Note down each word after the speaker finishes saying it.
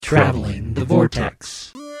Traveling the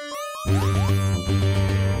Vortex.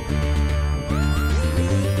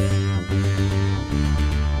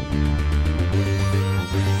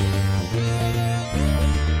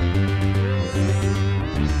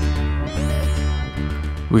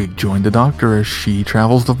 We join the Doctor as she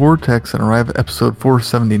travels the vortex and arrive at episode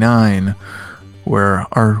 479, where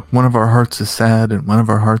one of our hearts is sad and one of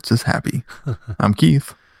our hearts is happy. I'm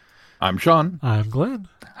Keith. I'm Sean. I'm Glenn.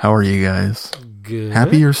 How are you guys? Good.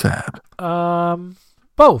 Happy or sad?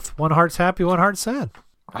 Both. One heart's happy, one heart's sad.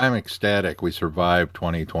 I'm ecstatic we survived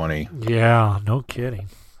 2020. Yeah, no kidding.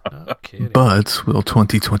 No kidding. But will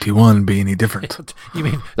 2021 be any different? You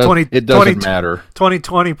mean It doesn't matter.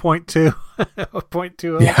 2020.2?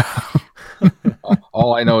 0.20? Yeah.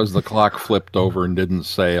 All I know is the clock flipped over and didn't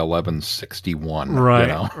say 1161. Right, you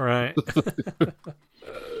know? right.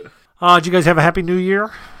 Did you guys have a happy new year?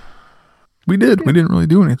 We did. We didn't really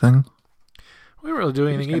do anything. We didn't really do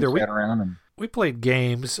anything either. Sat around and We played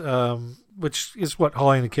games, which is what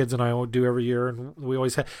Holly and the kids and I will do every year, and we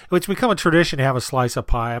always have. It's become a tradition to have a slice of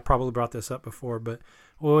pie. I probably brought this up before, but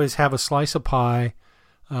we always have a slice of pie.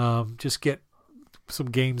 Just get some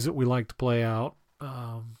games that we like to play out.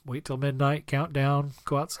 Wait till midnight, countdown,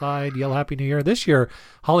 go outside, yell Happy New Year. This year,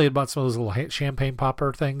 Holly had bought some of those little champagne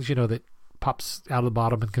popper things, that pops out of the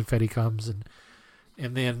bottom and confetti comes, and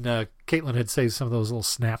then Caitlin had saved some of those little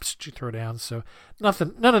snaps that you throw down. So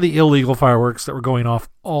none of the illegal fireworks that were going off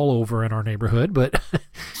all over in our neighborhood, but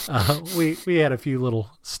we had a few little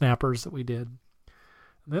snappers that we did.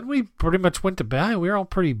 And then we pretty much went to bed. We were all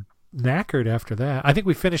pretty knackered after that. I think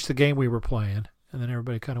we finished the game we were playing, and then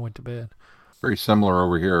everybody kind of went to bed. very similar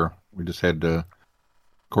over here. We just had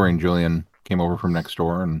Corey and Julian came over from next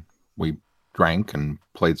door, and we drank and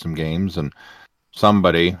played some games, and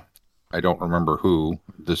somebody, I don't remember who,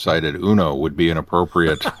 decided Uno would be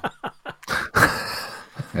inappropriate.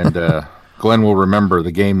 And Glenn will remember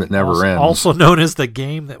the game that never ends. Also known as the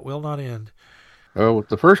game that will not end. Oh,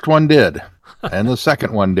 the first one did, and the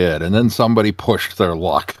second one did, and then somebody pushed their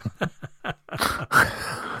luck.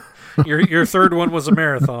 Your third one was a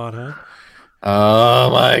marathon, huh?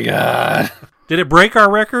 Oh, my God. Did it break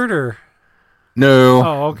our record, or? No.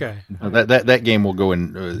 Oh, okay. That game will go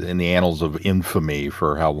in the annals of infamy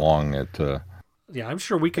for how long it Yeah, I'm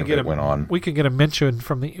sure we could it went on. We could get a mention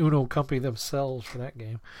from the Uno company themselves for that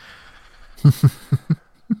game.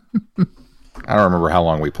 I don't remember how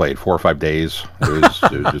long we played. 4 or 5 days. It was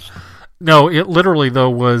just No, it literally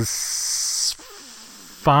though was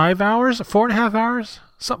 5 hours, 4.5 hours,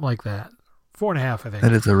 something like that. 4.5, I think.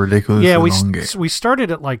 That is a ridiculously long game. We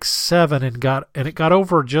started at like 7 and it got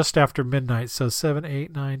over just after midnight. So 7,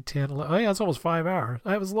 8, 9, 10, 11. Oh yeah, it's almost 5 hours.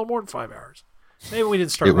 It was a little more than 5 hours. Maybe we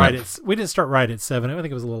didn't start right at 7. I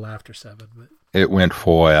think it was a little after 7. But it went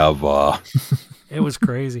forever. it was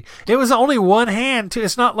crazy. It was only one hand too.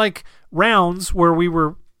 It's not like rounds where we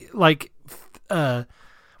were like, well,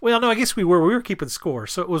 no, I guess we were keeping score.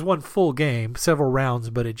 So it was one full game, several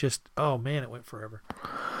rounds, but it just, oh man, it went forever.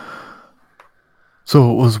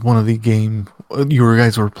 So it was one of the game you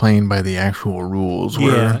guys were playing by the actual rules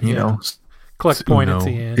where, you know, collect point at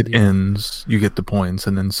the end. It ends, you get the points,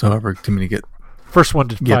 and then however too many get. First one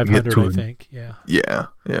to 500, I think. Yeah. Yeah.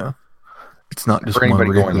 It's not just For one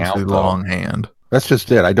anybody going out, long hand. That's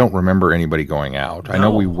just it. I don't remember anybody going out. I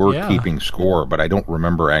know we were keeping score, but I don't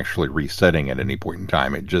remember actually resetting at any point in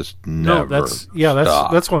time. It just never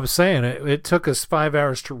stopped. That's what I'm saying. It took us 5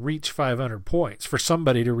 hours to reach 500 points, for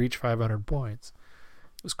somebody to reach 500 points.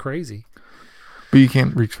 It was crazy. But you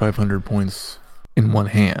can't reach 500 points in one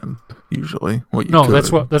hand usually.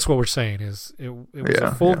 That's what we're saying is it was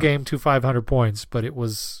a full game to 500 points, but it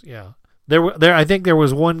was there I think there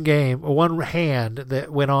was one hand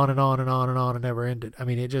that went on and on and on and on and never ended. I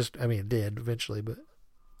mean it did eventually, but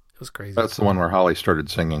it was crazy. That's the one where Holly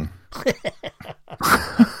started singing. It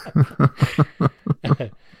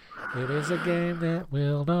is a game that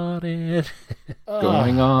will not end.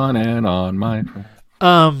 Going on and on, my friend.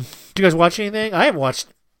 Do you guys watch anything? I haven't watched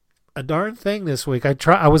a darn thing this week.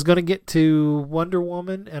 I was going to get to Wonder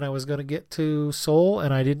Woman and I was going to get to Soul,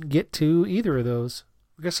 and I didn't get to either of those.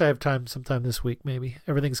 I guess I have time sometime this week, maybe.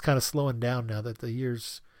 Everything's kind of slowing down now that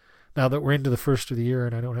we're into the first of the year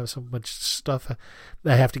and I don't have so much stuff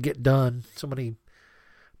that I have to get done. So many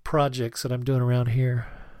projects that I'm doing around here.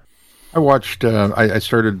 I watched, I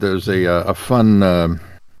started, there's a fun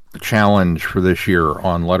challenge for this year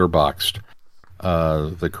on Letterboxd,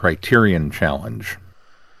 the Criterion Challenge.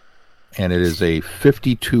 And it is a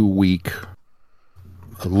 52-week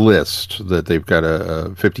list that they've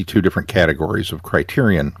got 52 different categories of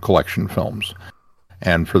Criterion Collection films.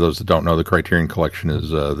 And for those that don't know, the Criterion Collection is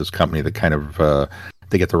this company that kind of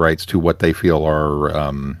they get the rights to what they feel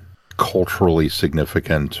are culturally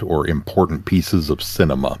significant or important pieces of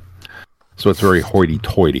cinema. So it's very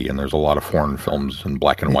hoity-toity, and there's a lot of foreign films and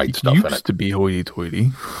black and white stuff in it. Used to be hoity-toity.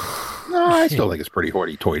 No, I still think it's pretty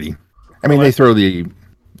hoity-toity. I mean, they throw the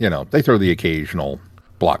occasional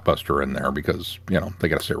blockbuster in there because, they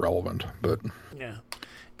got to stay relevant. But yeah,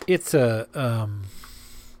 it's it's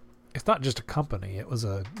not just a company. It was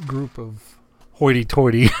a group of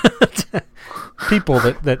hoity-toity people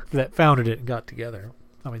that founded it and got together.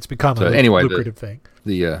 I mean, it's become a lucrative thing.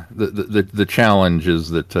 The challenge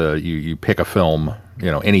is that you pick a film,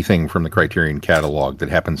 anything from the Criterion catalog that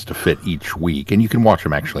happens to fit each week, and you can watch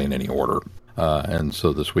them actually in any order. And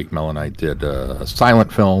so this week, Mel and I did a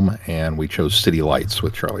silent film, and we chose City Lights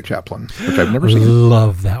with Charlie Chaplin, which I've never seen.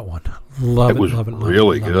 Love that one. Love it. It was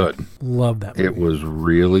really good. Love that movie. It was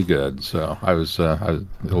really good. So I was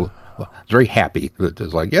very happy that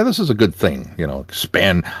it's like, yeah, this is a good thing.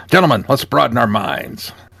 Expand, gentlemen, let's broaden our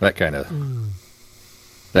minds. That kind of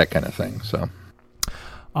thing. So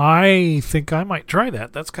I think I might try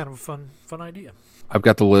that. That's kind of a fun idea. I've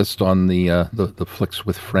got the list on the Flicks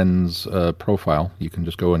with Friends profile. You can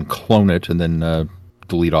just go and clone it and then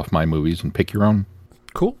delete off my movies and pick your own.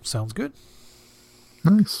 Cool. Sounds good.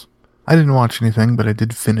 Nice. I didn't watch anything, but I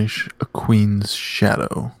did finish A Queen's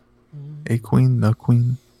Shadow. A Queen, The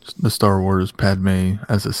Queen. The Star Wars Padme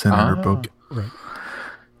as a senator book. Right.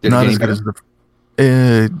 Not as good as the...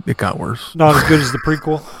 It got worse. Not as good as the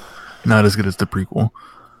prequel? Not as good as the prequel.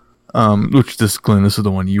 Which, Glenn, this is the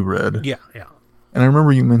one you read. Yeah. And I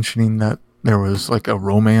remember you mentioning that there was like a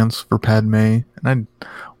romance for Padme. And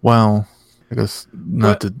I guess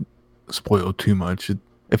not to spoil too much. It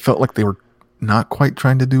felt like they were not quite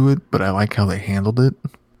trying to do it, but I like how they handled it.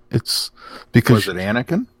 It's because... Was it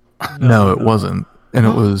Anakin? No, it wasn't. And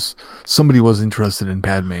it was... Somebody was interested in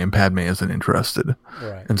Padme, and Padme isn't interested.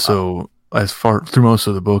 Right. And so, through most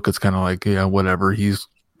of the book, it's kind of like, yeah, whatever. He's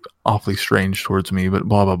awfully strange towards me, but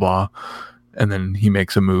blah, blah, blah. And then he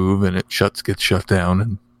makes a move, and it gets shut down,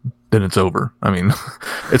 and then it's over. I mean,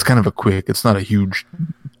 it's kind of a quick... It's not a huge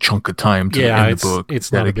chunk of time to end the book. It's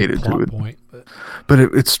dedicated not a big to plot it. point. But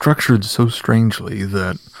it's structured so strangely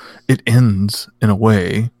that it ends in a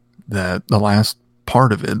way that the last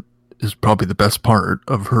part of it is probably the best part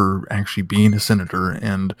of her actually being a senator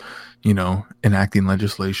and, enacting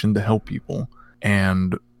legislation to help people.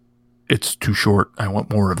 And it's too short. I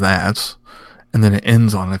want more of that. And then it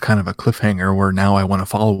ends on a kind of a cliffhanger where now I want a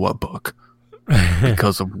follow-up book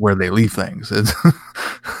because of where they leave things.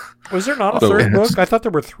 Was there not a third book? I thought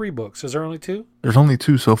there were 3 books. Is there only 2? There's only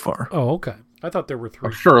 2 so far. Oh, okay. I thought there were 3.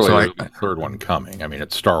 Well, surely there's a third one coming. I mean,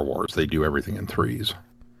 it's Star Wars. They do everything in 3s.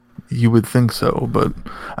 You would think so, but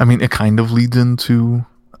I mean, it kind of leads into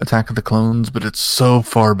Attack of the Clones, but it's so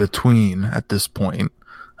far between at this point.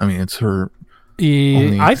 I mean, it's her.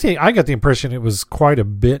 I think I got the impression it was quite a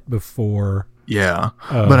bit before. Yeah,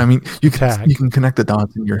 but I mean, you can connect the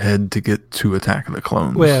dots in your head to get to Attack of the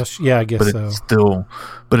Clones. Well, yeah, I guess but so.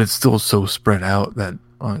 It's still so spread out that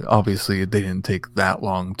obviously they didn't take that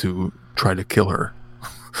long to try to kill her.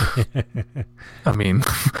 I mean,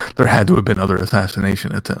 there had to have been other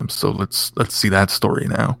assassination attempts, so let's see that story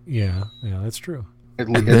now. Yeah, that's true. At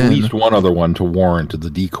least one other one to warrant the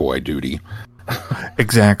decoy duty.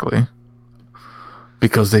 Exactly.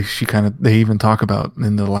 Because they even talk about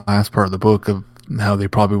in the last part of the book of how they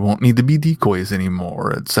probably won't need to be decoys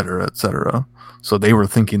anymore, et cetera, et cetera. So they were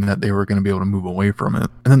thinking that they were going to be able to move away from it.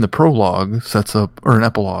 And then the prologue an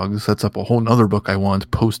epilogue sets up a whole nother book I want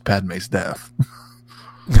post Padme's death.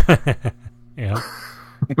 Yeah.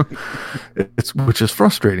 Which is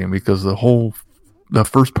frustrating because the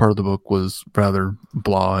first part of the book was rather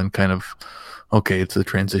blah and kind of, okay, it's a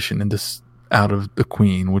transition out of the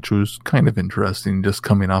Queen, which was kind of interesting, just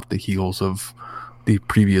coming off the heels of the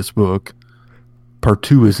previous book. Part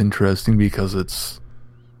 2 is interesting because it's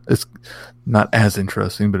not as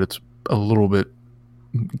interesting, but it's a little bit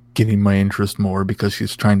getting my interest more because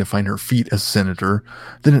she's trying to find her feet as senator.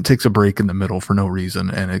 Then it takes a break in the middle for no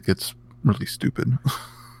reason, and it gets really stupid.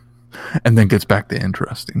 And then gets back to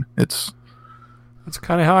interesting. That's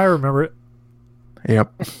kind of how I remember it.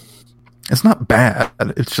 Yep. It's not bad.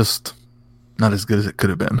 It's just not as good as it could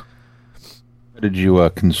have been. Did you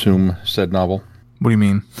consume said novel? What do you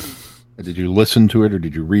mean? Did you listen to it, or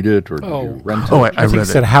did you read it, or did you rent it? Oh, I read it.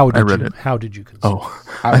 Said, how did you consume it? Oh,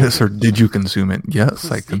 I just heard, did you consume it?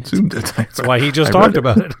 Yes, I consumed it. That's why he just talked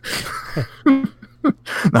about it.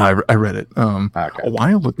 No, I read it. A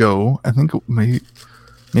while ago, I think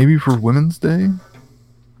maybe for Women's Day,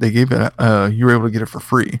 they gave it, you were able to get it for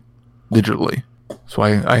free, digitally. So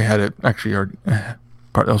I had it actually already,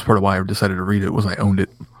 That was part of why I decided to read it. Was I owned it.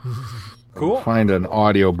 Cool. Find an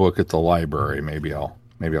audio book at the library. Maybe I'll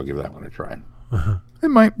give that one a try. It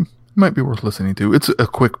might be worth listening to. It's a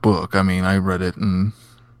quick book. I mean, I read it and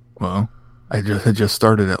I had just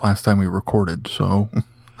started it last time we recorded, so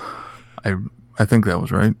I think that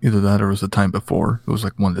was right. Either that or it was the time before. It was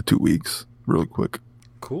like 1 to 2 weeks, really quick.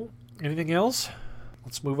 Cool. Anything else?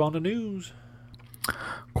 Let's move on to news.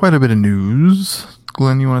 Quite a bit of news.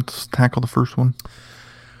 Glenn, you want to tackle the first one?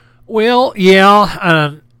 Well,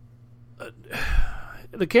 yeah.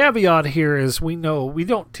 The caveat here is we know we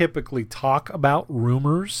don't typically talk about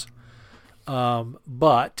rumors,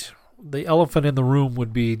 but the elephant in the room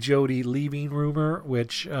would be Jodie leaving rumor,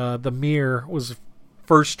 which the Mirror was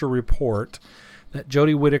first to report that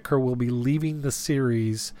Jodie Whittaker will be leaving the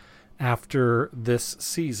series after this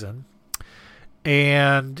season.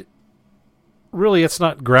 And really, it's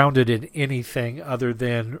not grounded in anything other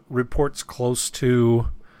than reports close to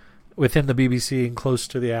within the BBC and close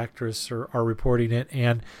to the actress are reporting it.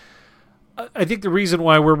 And I think the reason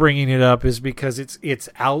why we're bringing it up is because it's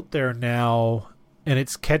out there now, and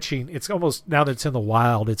it's almost, now that it's in the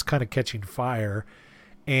wild, it's kind of catching fire.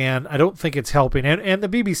 And I don't think it's helping. And the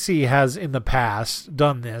BBC has in the past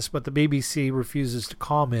done this, but the BBC refuses to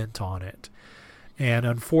comment on it. And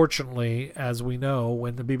unfortunately, as we know,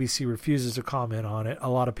 when the BBC refuses to comment on it, a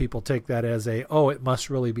lot of people take that as it must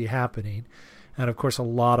really be happening. And of course, a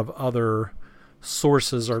lot of other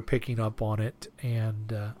sources are picking up on it.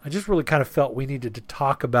 And I just really kind of felt we needed to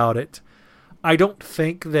talk about it. I don't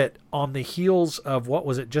think that on the heels of, what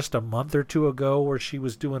was it, just a month or two ago, where she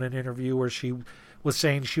was doing an interview where she was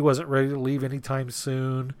saying she wasn't ready to leave anytime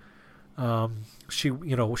soon. She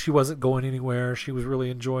wasn't going anywhere. She was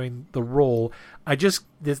really enjoying the role.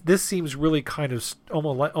 This seems really kind of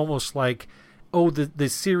almost like, the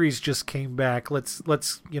series just came back.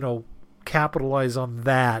 Let's capitalize on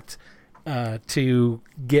that to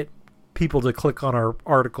get people to click on our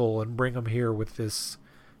article and bring them here with this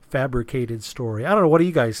fabricated story. I don't know. What do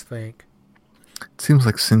you guys think? It seems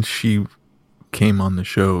like since she came on the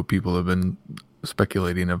show, people have been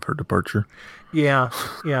speculating of her departure. Yeah.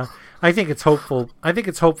 I think it's hopeful. I think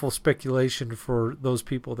it's hopeful speculation for those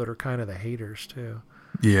people that are kind of the haters too.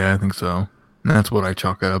 Yeah, I think so. And that's what I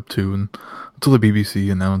chalk it up to. And until the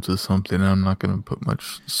BBC announces something, I'm not going to put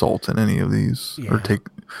much salt in any of these or take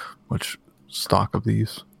much stock of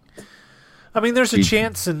these. I mean, there's a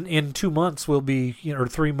chance in 2 months we'll be, or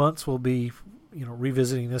 3 months we'll be,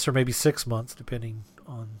 revisiting this, or maybe 6 months, depending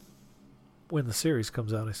on when the series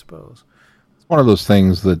comes out, I suppose. It's one of those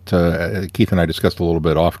things that Keith and I discussed a little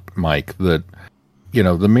bit off mic, that,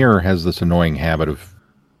 the Mirror has this annoying habit of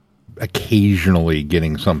occasionally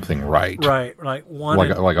getting something right. Right. Like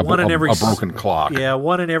a broken clock. Yeah,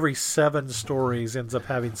 1 in every 7 stories ends up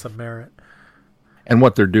having some merit. And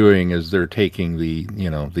what they're doing is they're taking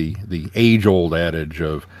the age-old adage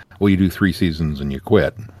of, well, you do 3 seasons and you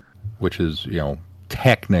quit, which is,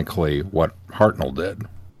 technically what Hartnell did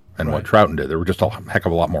and what Troughton did. There were just a heck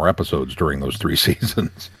of a lot more episodes during those 3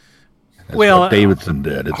 seasons. That's what Davidson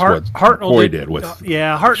did. It's what McCoy did with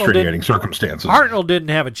extenuating circumstances. Hartnell didn't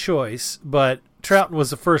have a choice, but Troughton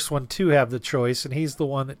was the first one to have the choice, and he's the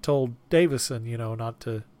one that told Davison, not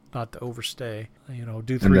to overstay,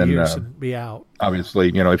 do 3 years and be out. Obviously,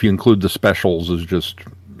 if you include the specials as just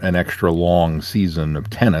an extra long season of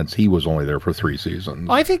Tenets, he was only there for 3 seasons.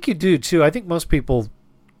 I think you do too. I think most people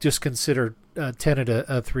just consider Tenet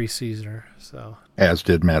a 3-seasoner. So, as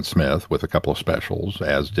did Matt Smith with a couple of specials,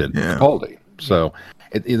 as did Capaldi. So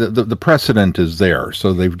the precedent is there.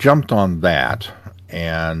 So they've jumped on that.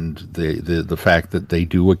 And the fact that they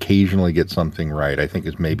do occasionally get something right, I think,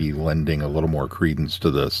 is maybe lending a little more credence to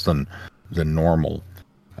this than normal.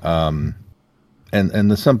 And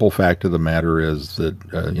the simple fact of the matter is that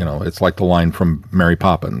it's like the line from Mary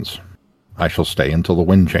Poppins, "I shall stay until the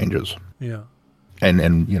wind changes." Yeah.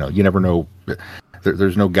 And you never know.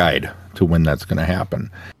 There's no guide to when that's going to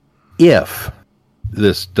happen. If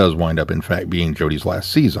this does wind up, in fact, being Jodie's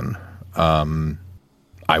last season,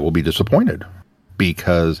 I will be disappointed.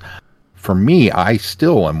 Because for me, I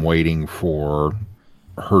still am waiting for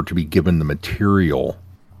her to be given the material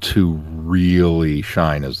to really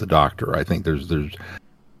shine as the Doctor. I think there's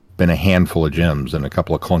been a handful of gems in a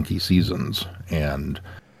couple of clunky seasons, and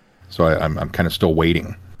so I'm kind of still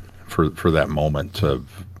waiting for that moment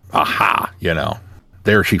of aha,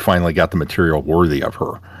 there she finally got the material worthy of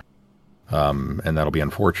her. And that'll be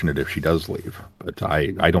unfortunate if she does leave. But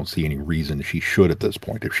I don't see any reason she should at this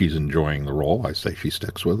point. If she's enjoying the role, I say she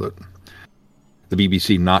sticks with it. the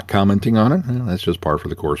BBC not commenting on it, that's just par for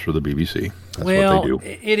the course for the BBC. That's what they do.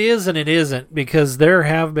 It is and it isn't, because there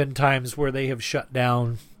have been times where they have shut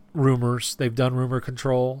down rumors. They've done rumor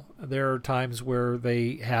control. There are times where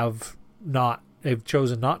they've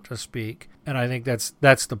chosen not to speak. And I think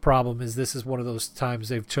that's the problem, is this is one of those times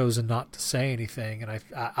they've chosen not to say anything. And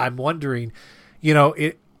I'm wondering,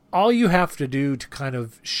 all you have to do to kind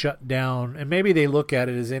of shut down, and maybe they look at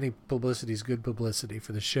it as any publicity is good publicity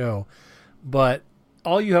for the show, but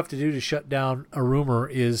all you have to do to shut down a rumor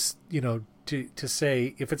is, to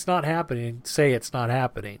say, if it's not happening, say it's not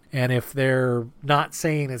happening. And if they're not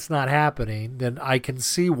saying it's not happening, then I can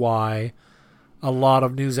see why a lot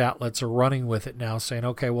of news outlets are running with it now, saying,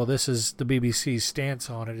 okay, well, this is the BBC's stance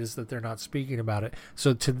on it, is that they're not speaking about it.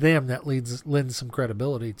 So to them, that lends some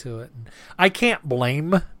credibility to it. And I can't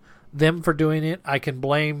blame them for doing it. I can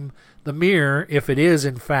blame the Mirror if it is,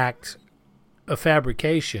 in fact, a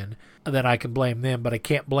fabrication. Then I can blame them, but I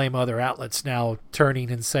can't blame other outlets now turning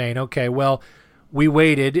and saying, okay, well, we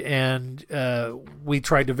waited and we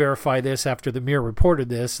tried to verify this after the Mirror reported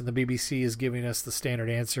this, and the BBC is giving us the standard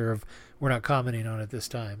answer of we're not commenting on it this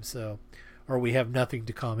time, so, or we have nothing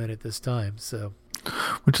to comment at this time. So,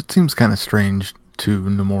 which it seems kind of strange too.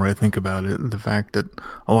 The more I think about it, the fact that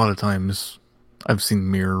a lot of times I've seen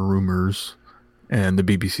Mirror rumors, and the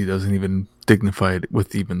BBC doesn't even dignify it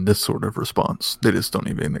with even this sort of response. They just don't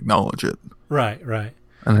even acknowledge it. Right.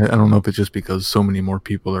 And I don't know if it's just because so many more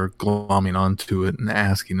people are glomming onto it and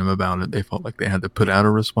asking them about it, they felt like they had to put out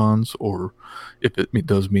a response, or if it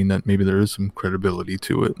does mean that maybe there is some credibility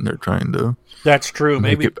to it and they're trying to That's true.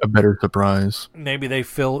 make Maybe it a better surprise. Maybe they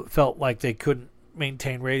felt like they couldn't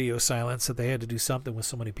maintain radio silence, that they had to do something with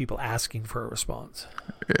so many people asking for a response.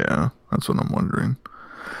 Yeah, that's what I'm wondering.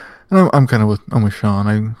 And I'm kind of with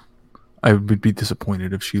Sean. I would be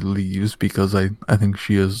disappointed if she leaves, because I think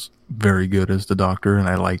she is very good as the Doctor, and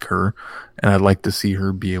I like her, and I'd like to see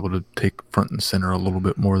her be able to take front and center a little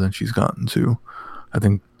bit more than she's gotten to. I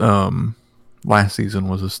think last season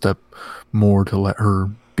was a step more to let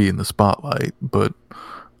her be in the spotlight, but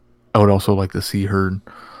I would also like to see her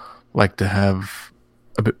like to have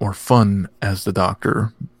a bit more fun as the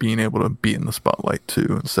Doctor, being able to be in the spotlight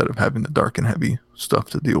too, instead of having the dark and heavy stuff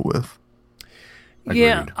to deal with. Agreed.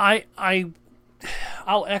 Yeah,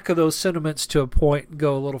 I'll echo those sentiments to a point and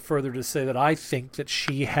go a little further to say that I think that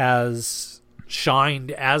she has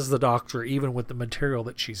shined as the Doctor, even with the material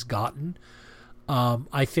that she's gotten.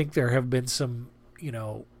 I think there have been some,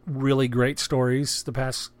 really great stories the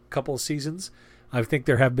past couple of seasons. I think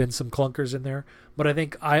there have been some clunkers in there, but I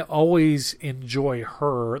think I always enjoy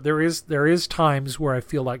her. There is times where I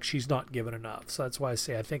feel like she's not given enough. So that's why I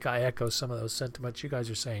say I think I echo some of those sentiments you guys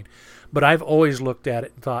are saying. But I've always looked at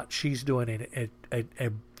it and thought she's doing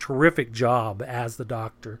a terrific job as the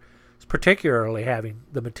Doctor, particularly having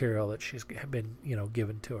the material that she's been,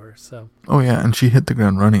 given to her. So. Oh yeah, and she hit the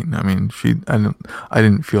ground running. I mean, I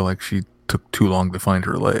didn't feel like she took too long to find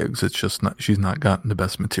her legs. It's just she's not gotten the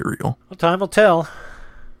best material. Well, time will tell.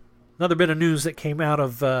 Another bit of news that came out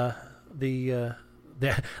of the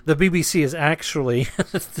BBC is actually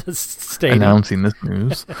stating, announcing this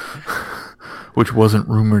news, which wasn't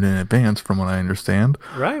rumored in advance, from what I understand.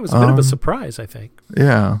 Right, it was a bit of a surprise, I think.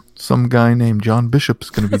 Yeah, some guy named John Bishop's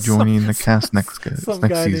going to be joining the cast next some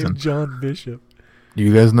guy season. Named John Bishop. Do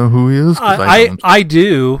you guys know who he is? I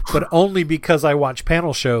do, but only because I watch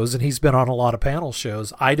panel shows, and he's been on a lot of panel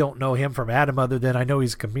shows. I don't know him from Adam, other than I know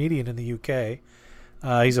he's a comedian in the UK.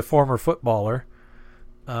 He's a former footballer.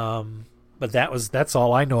 But that's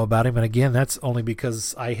all I know about him. And again, that's only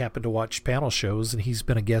because I happen to watch panel shows, and he's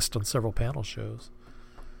been a guest on several panel shows.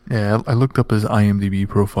 Yeah, I looked up his IMDb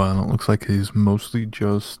profile, and it looks like he's mostly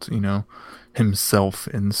just, himself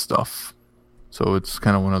in stuff. So it's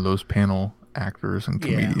kind of one of those panel actors and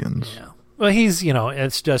comedians. Yeah. Well, he's,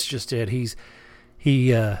 it's just it. He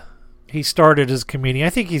started as a comedian. I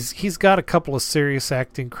think he's got a couple of serious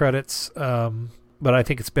acting credits, but I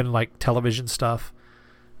think it's been like television stuff.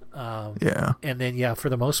 Yeah. And then, for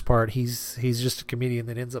the most part, he's just a comedian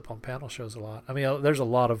that ends up on panel shows a lot. I mean, there's a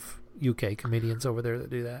lot of UK comedians over there that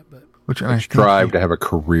do that, but which I strive to have a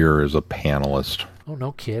career as a panelist. Oh,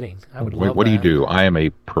 no kidding! I would love what that. do you do? I am a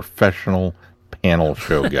professional panel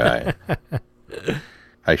show guy.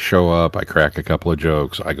 I show up, I crack a couple of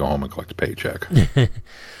jokes, I go home and collect a paycheck.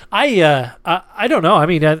 I don't know. I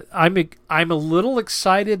mean, I'm a little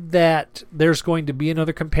excited that there's going to be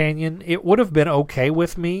another companion. It would have been okay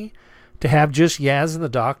with me to have just Yaz and the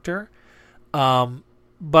Doctor,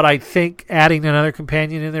 but I think adding another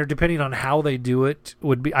companion in there, depending on how they do it,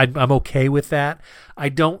 would be. I'm okay with that. I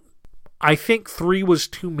think 3 was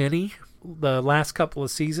too many the last couple of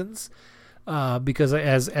seasons. because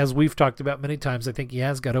as we've talked about many times, I think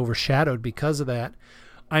Yaz got overshadowed because of that.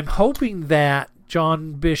 I'm hoping that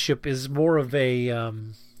John Bishop is more of a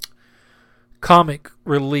comic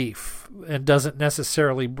relief and doesn't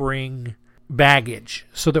necessarily bring baggage,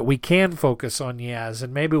 so that we can focus on Yaz,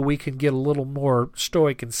 and maybe we can get a little more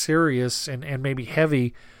stoic and serious and maybe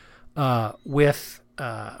heavy with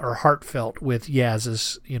or heartfelt with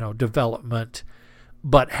Yaz's development,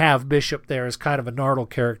 but have Bishop there as kind of a Nardole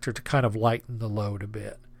character to kind of lighten the load a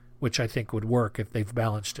bit, which I think would work if they've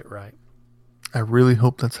balanced it right. I really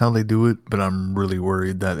hope that's how they do it, but I'm really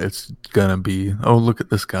worried that it's gonna be, oh, look at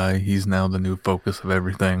this guy, he's now the new focus of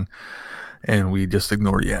everything, and we just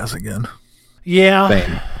ignore Yaz again. Yeah.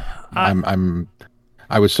 Same.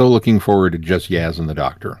 I was so looking forward to just Yaz and the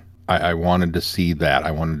Doctor. I wanted to see that.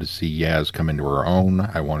 I wanted to see Yaz come into her own.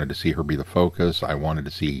 I wanted to see her be the focus. I wanted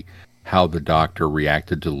to see how the Doctor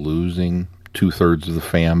reacted to losing 2/3 of the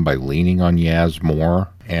fam by leaning on Yaz more,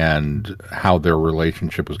 and how their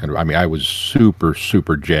relationship was going to... I mean, I was super,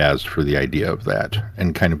 super jazzed for the idea of that,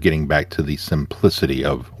 and kind of getting back to the simplicity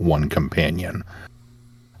of one companion.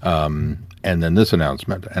 And then this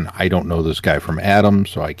announcement, and I don't know this guy from Adam,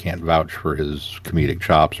 so I can't vouch for his comedic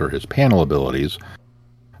chops or his panel abilities.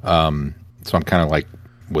 So I'm kind of like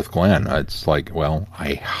with Glenn. It's like, well,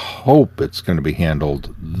 I hope it's going to be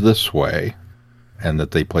handled this way and that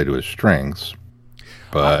they play to his strengths.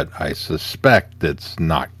 But I suspect it's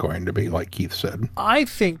not going to be, like Keith said. I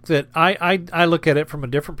think that I look at it from a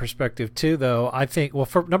different perspective too, though. I think, well,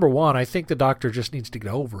 for number one, I think the Doctor just needs to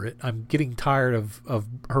get over it. I'm getting tired of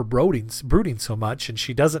her brooding so much, and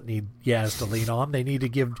she doesn't need Yaz to lean on. They need to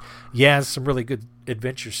give Yaz some really good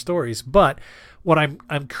adventure stories. But what I'm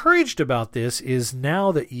encouraged about this is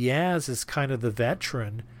now that Yaz is kind of the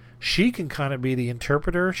veteran, she can kind of be the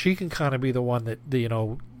interpreter. She can kind of be the one that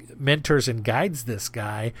mentors and guides this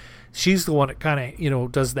guy. She's the one that kind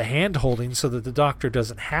of does the hand holding so that the Doctor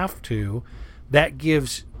doesn't have to. That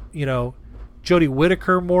gives Jodie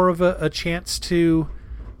Whittaker more of a chance to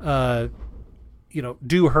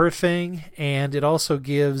do her thing, and it also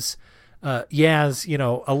gives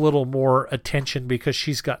Yaz a little more attention because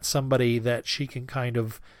she's got somebody that she can kind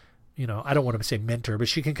of I don't want to say mentor, but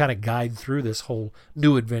she can kind of guide through this whole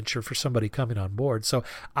new adventure for somebody coming on board. So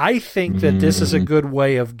I think that this is a good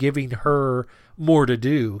way of giving her more to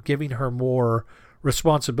do, giving her more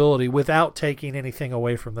responsibility without taking anything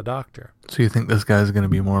away from the Doctor. So you think this guy's going to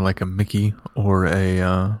be more like a Mickey or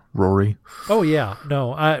a Rory? Oh, yeah.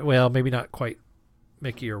 No, well, maybe not quite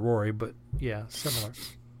Mickey or Rory, but yeah, similar.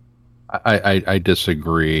 I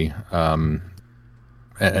disagree. And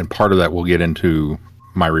part of that we'll get into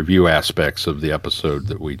my review aspects of the episode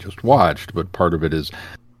that we just watched, but part of it is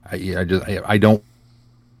I don't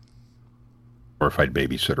glorified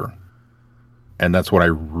babysitter, and that's what I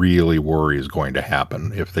really worry is going to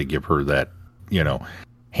happen if they give her that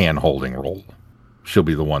hand holding role. She'll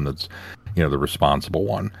be the one that's the responsible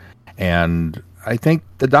one, and I think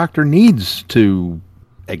the Doctor needs to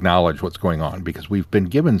acknowledge what's going on, because we've been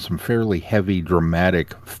given some fairly heavy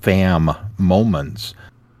dramatic fam moments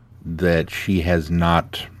that she's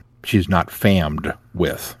not fammed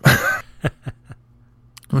with.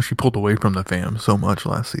 Well, she pulled away from the fam so much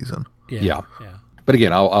last season. Yeah. But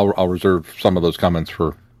again, I'll reserve some of those comments for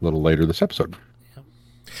a little later this episode. Yeah.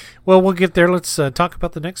 Well, we'll get there. Let's talk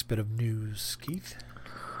about the next bit of news, Keith.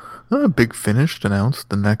 Big Finish announced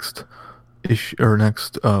the next issue or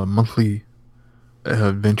next monthly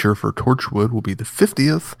adventure for Torchwood will be the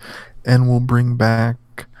 50th, and will bring back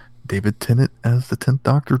David Tennant as the 10th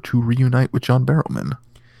Doctor to reunite with John Barrowman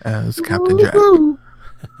as Captain Jack.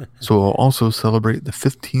 So we'll also celebrate the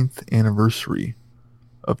 15th anniversary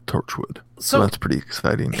of Torchwood. So that's pretty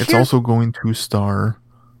exciting. It's also going to star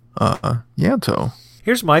Yanto.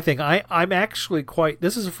 Here's my thing. I'm actually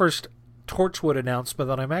this is the first Torchwood announcement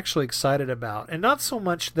that I'm actually excited about. And not so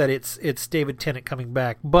much that it's David Tennant coming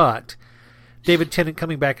back, but David Tennant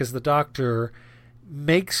coming back as the Doctor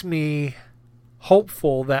makes me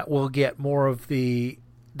hopeful that we'll get more of the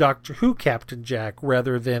Doctor Who Captain Jack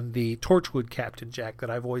rather than the Torchwood Captain Jack that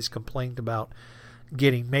I've always complained about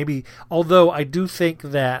getting. Maybe, although I do think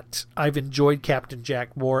that I've enjoyed Captain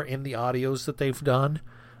Jack more in the audios that they've done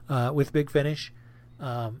with Big Finish.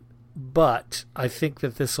 But I think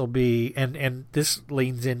that this will be, and this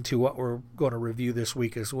leans into what we're going to review this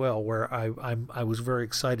week as well, where I was very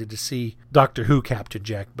excited to see Doctor Who Captain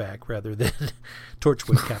Jack back rather than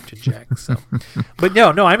Torchwood Captain Jack. So, but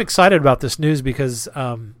no, I'm excited about this news because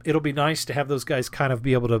it'll be nice to have those guys kind of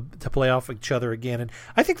be able to play off each other again, and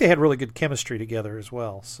I think they had really good chemistry together as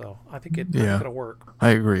well. So I think it's going to work.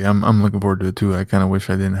 I agree. I'm looking forward to it too. I kind of wish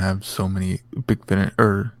I didn't have so many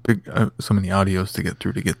so many audios to get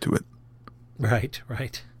through to get to it. Right.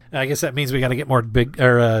 I guess that means we got to get more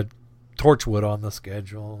Torchwood on the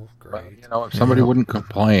schedule. Great. If somebody wouldn't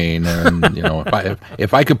complain, and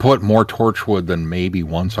if I could put more Torchwood than maybe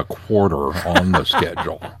once a quarter on the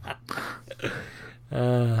schedule,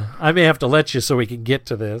 I may have to let you so we can get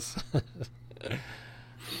to this.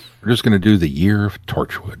 We're just going to do the year of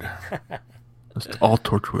Torchwood. Just all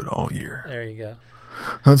Torchwood all year. There you go.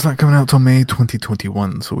 It's not coming out till May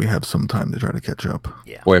 2021, so we have some time to try to catch up.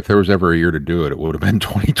 Yeah. Boy, if there was ever a year to do it, it would have been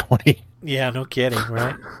 2020. Yeah, no kidding,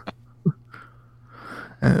 right?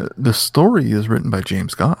 The story is written by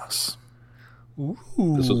James Goss. Ooh.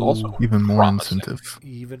 This is also even more promising. incentive.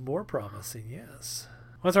 Even more promising, yes.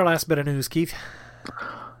 What's our last bit of news, Keith?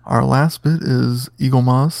 Our last bit is Eagle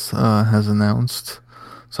Moss has announced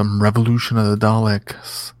some Revolution of the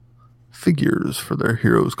Daleks figures for their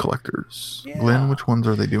Heroes collectors. Yeah. Glenn, which ones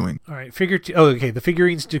are they doing? All right, the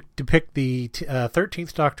figurines depict the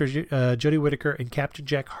 13th Doctor, Jodie Whittaker, and Captain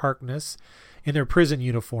Jack Harkness in their prison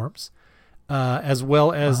uniforms, as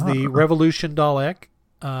well as the Revolution Dalek,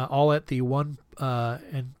 all at the 1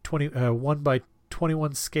 by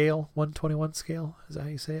 21 scale. 1/21 scale, is that how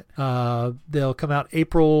you say it? They'll come out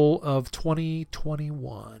April of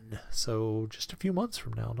 2021, so just a few months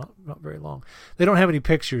from now, not very long. They don't have any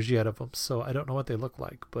pictures yet of them, so I don't know what they look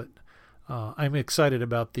like, but I'm excited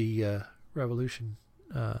about the Revolution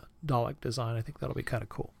Dalek design. I think that'll be kind of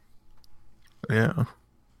cool. Yeah.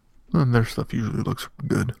 And their stuff usually looks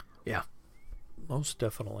good. Yeah, most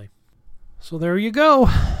definitely. So there you go.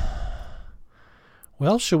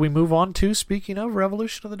 Well, should we move on to, speaking of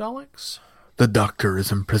Revolution of the Daleks? The Doctor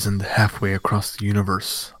is imprisoned halfway across the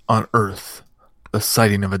universe. On Earth, the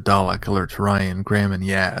sighting of a Dalek alerts Ryan, Graham, and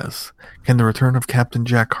Yaz. Can the return of Captain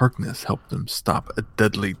Jack Harkness help them stop a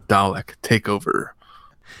deadly Dalek takeover?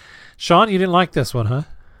 Sean, you didn't like this one, huh?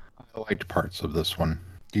 I liked parts of this one.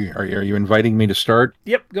 Are you inviting me to start?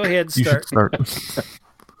 Yep, go ahead, You should start. start.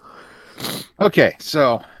 Okay,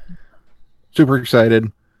 so super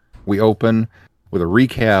excited. We open with a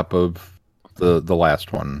recap of the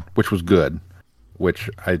last one, which was good, which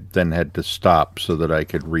I then had to stop so that I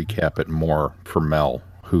could recap it more for Mel,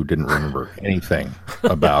 who didn't remember anything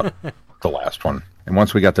about the last one. And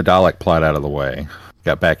once we got the Dalek plot out of the way,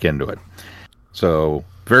 got back into it. So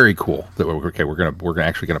very cool that we're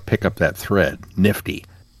actually gonna pick up that thread, nifty,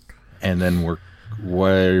 and then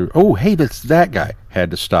hey, that's that guy.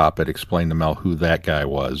 Had to stop it, explain to Mel who that guy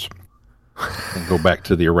was. And go back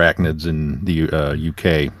to the arachnids in the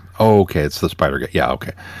UK. Oh, okay, it's the spider guy. Yeah,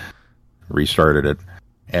 okay. Restarted it.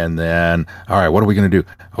 And then, all right, what are we going to do?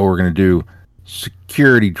 Oh, we're going to do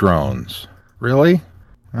security drones. Really?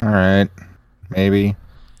 All right. Maybe.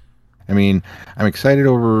 I mean, I'm excited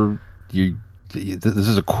over you. This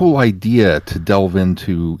is a cool idea to delve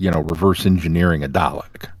into, reverse engineering a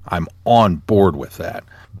Dalek. I'm on board with that.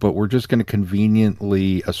 But we're just going to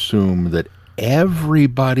conveniently assume that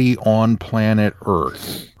everybody on planet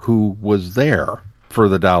Earth who was there for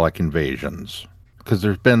the Dalek invasions, because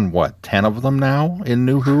there's been 10 of them now in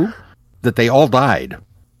New Who, that they all died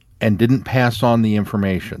and didn't pass on the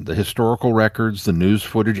information, the historical records, the news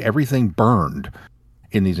footage, everything burned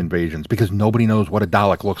in these invasions because nobody knows what a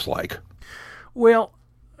Dalek looks like. Well,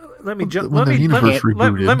 let me jump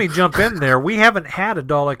in there. We haven't had a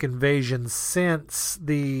Dalek invasion since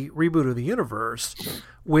the reboot of the universe,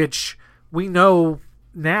 which we know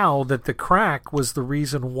now that the crack was the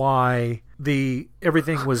reason why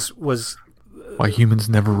everything was why humans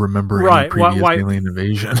never remember any previous alien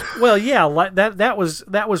invasion. Well, yeah, that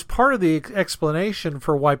was part of the explanation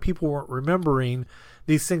for why people weren't remembering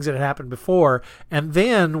these things that had happened before. And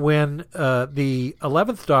then when the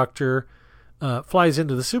 11th Doctor flies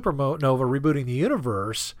into the supernova, rebooting the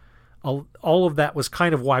universe, all of that was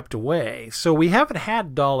kind of wiped away. So we haven't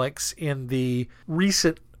had Daleks in the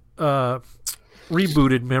recent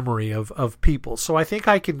rebooted memory of people. So I think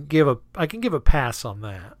I can give a pass on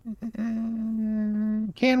that.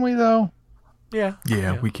 Can we though? Yeah,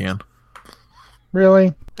 we can.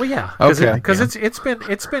 Really? Well, yeah, because it's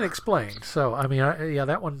been explained. So I mean,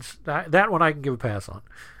 that one I can give a pass on.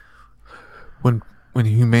 When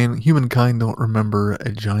humankind don't remember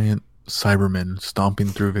a giant Cyberman stomping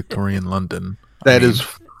through Victorian London. That is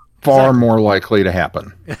far more likely to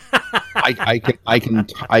happen. I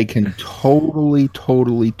can totally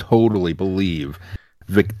believe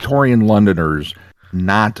Victorian Londoners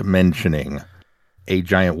not mentioning a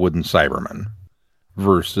giant wooden Cyberman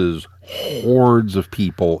versus hordes of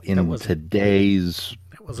people in today's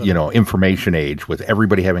information age, with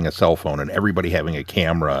everybody having a cell phone and everybody having a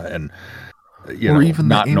camera and or even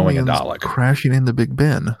not the knowing a aliens Dalek crashing into Big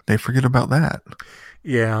Ben. They forget about that.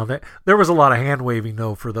 Yeah, there was a lot of hand waving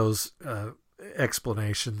though for those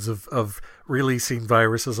explanations of releasing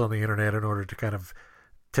viruses on the internet in order to kind of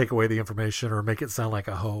take away the information or make it sound like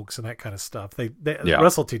a hoax and that kind of stuff.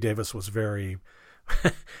 Russell T. Davies was very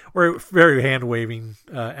very hand waving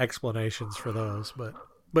explanations for those,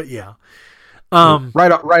 but yeah.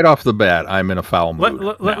 Right off the bat, I'm in a foul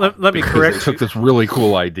mood. Let me correct you. Took this really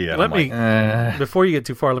cool idea. Before you get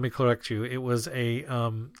too far, let me correct you. It was a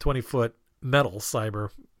 20-foot metal Cyber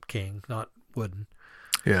King, not wooden.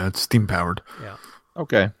 Yeah, it's steam powered. Yeah.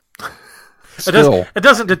 Okay. It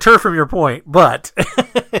doesn't deter from your point, but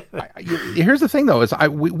here's the thing, though: is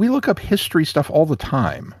we look up history stuff all the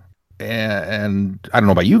time, and I don't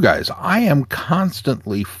know about you guys. I am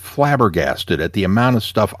constantly flabbergasted at the amount of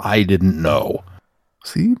stuff I didn't know.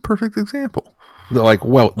 See, perfect example. They're like,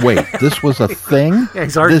 well, wait, this was a thing. Yeah,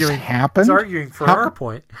 he's arguing. This happened. He's arguing for our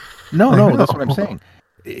point. No, that's what I'm saying.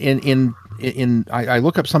 I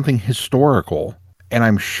look up something historical, and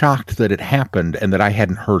I'm shocked that it happened and that I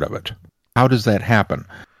hadn't heard of it. How does that happen?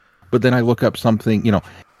 But then I look up something,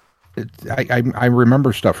 I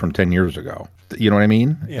remember stuff from 10 years ago. You know what I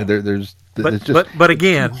mean? Yeah. But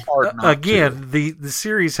again, the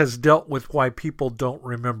series has dealt with why people don't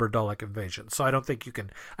remember Dalek Invasion. So I don't think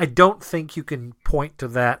you can point to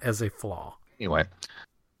that as a flaw. Anyway,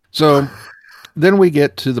 so then we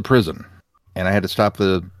get to the prison. And I had to stop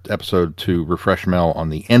the episode to refresh Mel on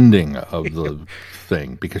the ending of the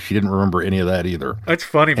thing because she didn't remember any of that either. That's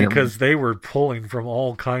funny because they were pulling from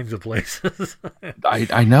all kinds of places.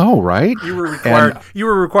 I know, right? You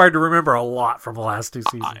were required to remember a lot from the last two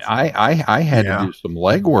seasons. I had to do some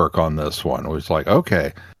legwork on this one. It was like,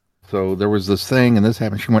 okay, so there was this thing and this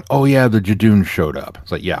happened. She went, oh yeah, the Jadoon showed up.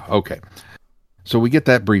 It's like, yeah, okay. So we get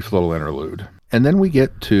that brief little interlude, and then we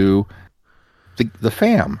get to the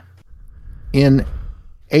fam. In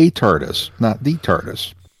a TARDIS, not the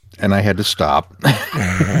TARDIS. And I had to stop.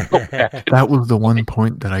 That was the one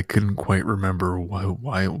point that I couldn't quite remember.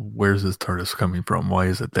 Why? Where's this TARDIS coming from? Why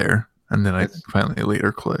is it there? And then I finally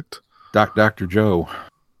later clicked. Dr. Joe.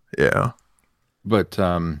 Yeah. But,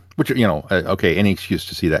 which, okay, any excuse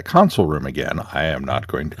to see that console room again, I am not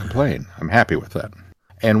going to complain. I'm happy with that.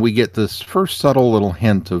 And we get this first subtle little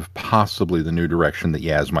hint of possibly the new direction that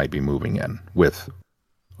Yaz might be moving in with...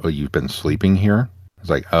 Oh, you've been sleeping here? It's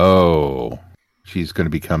like, oh, she's going to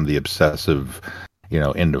become the obsessive,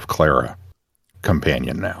 end of Clara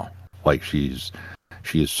companion now. Like she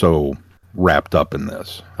is so wrapped up in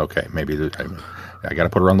this. Okay, maybe I got to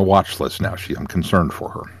put her on the watch list now. I'm concerned for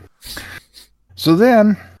her. So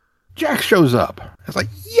then Jack shows up. It's like,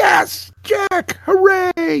 yes, Jack,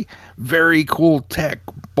 hooray! Very cool tech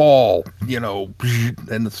ball,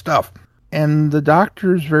 and the stuff. And the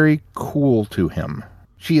doctor's very cool to him.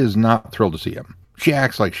 She is not thrilled to see him. She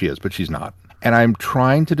acts like she is, but she's not. And I'm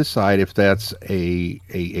trying to decide if that's a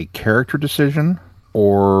character decision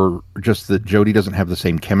or just that Jodie doesn't have the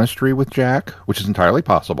same chemistry with Jack, which is entirely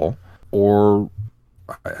possible, or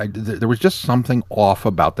there was just something off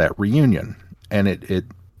about that reunion, and it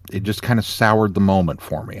just kind of soured the moment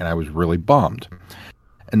for me, and I was really bummed.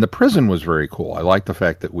 And the prison was very cool. I like the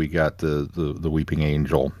fact that we got the Weeping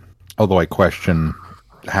Angel, although I question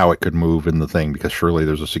how it could move in the thing, because surely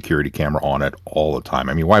there's a security camera on it all the time.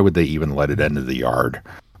 I mean, why would they even let it into the yard?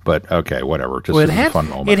 But okay, whatever. Just a fun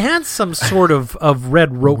moment. It had some sort of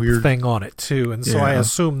red rope thing on it too, and so I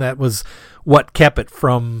assume that was what kept it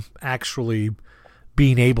from actually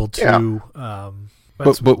being able to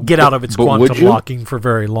get out of its quantum locking for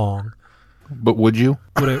very long. But would you?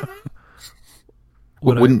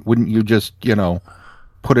 Wouldn't you just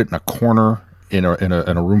put it in a corner? In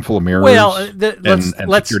a room full of mirrors, and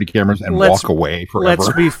security cameras, and walk away forever.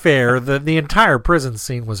 Let's be fair. The entire prison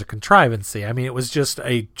scene was a contrivancy. I mean, it was just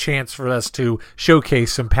a chance for us to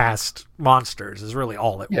showcase some past monsters. Is really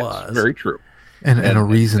all it was. Very true. And a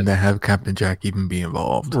reason to have Captain Jack even be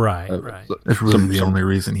involved. Right. That's really the only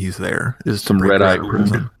reason he's there. Is some red-eye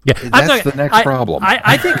prison. Yeah, that's the next problem.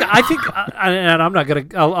 I think, and I'm not gonna.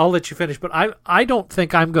 I'll let you finish, but I don't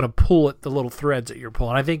think I'm gonna pull at the little threads that you're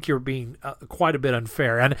pulling. I think you're being quite a bit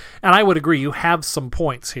unfair, and I would agree. You have some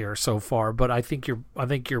points here so far, but I think you're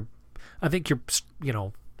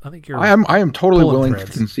I am totally pulling willing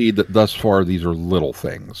threads. to concede that thus far these are little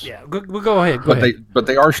things. Yeah, we'll go ahead. Go ahead. But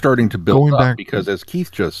they are starting to build Going up back- because, as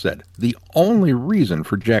Keith just said, the only reason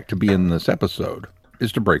for Jack to be in this episode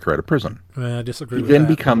is to break her out of prison. I disagree He with then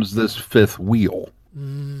that. becomes this fifth wheel.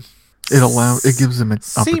 It gives him an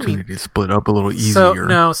opportunity to split up a little easier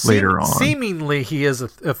later on. Seemingly, he is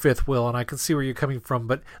a fifth wheel, and I can see where you're coming from.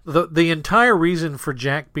 But the entire reason for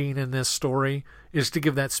Jack being in this story is to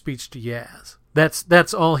give that speech to Yaz.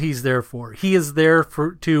 That's all he's there for. He is there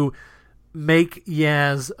to make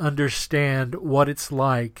Yaz understand what it's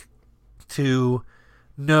like to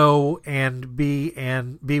know and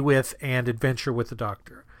be with and adventure with the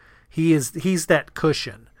Doctor. He's that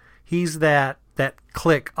cushion. He's that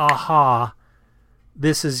click, aha,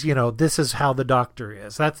 this is how the Doctor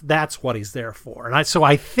is. That's what he's there for. And so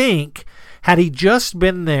I think had he just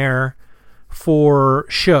been there for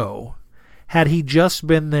show, had he just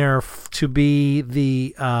been there to be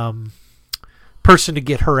the person to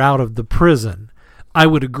get her out of the prison, I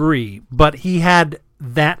would agree. But he had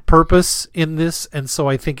that purpose in this, and so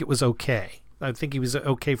I think it was okay. I think he was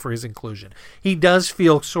okay for his inclusion. He does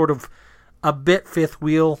feel sort of a bit fifth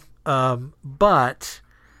wheel, but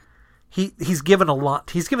he's given a lot.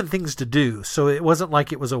 He's given things to do, so it wasn't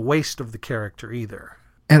like it was a waste of the character either.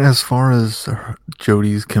 And as far as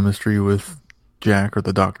Jodie's chemistry with Jack or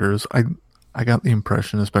the Doctors, I got the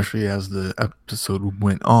impression, especially as the episode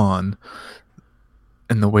went on,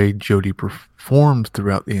 and the way Jodie performed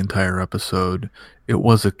throughout the entire episode, it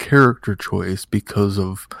was a character choice because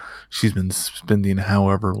of she's been spending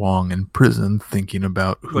however long in prison thinking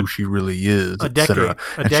about who she really is, etc.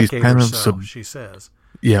 And she's kind of she says.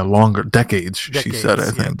 Yeah, longer decades. She said,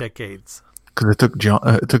 I think decades. Because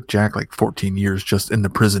it took Jack like 14 years just in the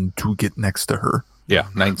prison to get next to her. Yeah,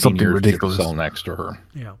 19 Something years ridiculous. to get the cell next to her.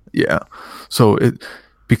 Yeah. Yeah. So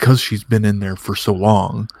because she's been in there for so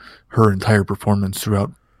long, her entire performance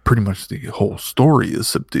throughout pretty much the whole story is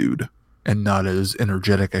subdued and not as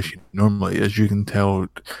energetic as she normally is. You can tell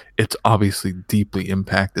it's obviously deeply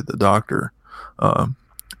impacted the Doctor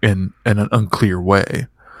in an unclear way.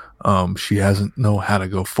 She hasn't know how to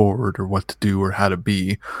go forward or what to do or how to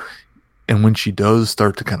be. And when she does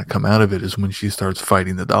start to kind of come out of it is when she starts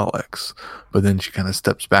fighting the Daleks. But then she kind of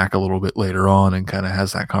steps back a little bit later on and kind of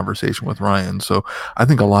has that conversation with Ryan. So I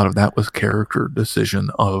think a lot of that was character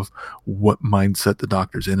decision of what mindset the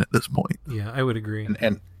Doctor's in at this point. Yeah, I would agree.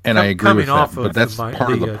 And I agree with that, but that's of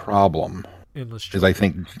part of the problem. Is I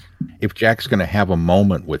think if Jack's going to have a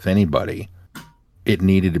moment with anybody, it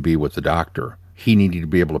needed to be with the Doctor. He needed to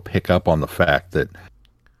be able to pick up on the fact that,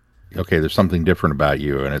 okay, there's something different about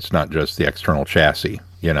you, and it's not just the external chassis,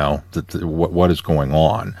 what is going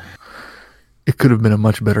on. It could have been a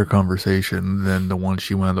much better conversation than the one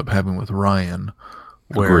she wound up having with Ryan,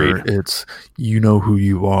 where Agreed. it's, you know who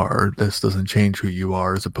you are, this doesn't change who you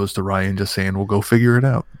are, as opposed to Ryan just saying, well, go figure it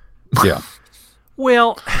out. Yeah.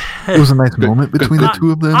 Well, It was a nice moment between the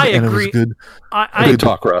two of them, I and agree. it was good. Good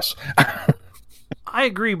talk, Russ. I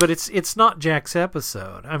agree, but it's not Jack's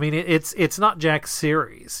episode. I mean, it's not Jack's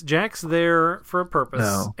series. Jack's there for a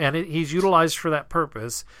purpose, and he's utilized for that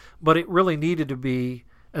purpose. But it really needed to be,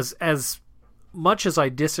 as much as I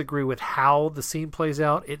disagree with how the scene plays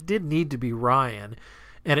out, it did need to be Ryan,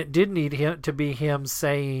 and it did need him to be him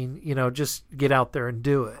saying, just get out there and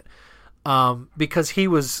do it, because he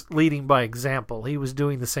was leading by example. He was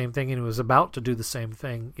doing the same thing, and he was about to do the same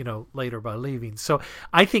thing, later by leaving. So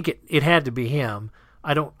I think it had to be him.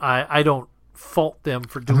 I don't fault them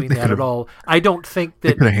for doing that at all. I don't think that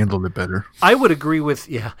they could have handled it better. I would agree with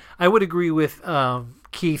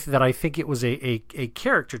Keith that I think it was a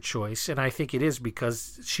character choice, and I think it is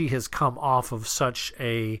because she has come off of such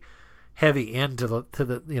a heavy end to the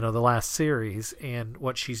the last series and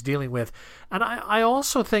what she's dealing with. And I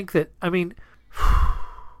also think that,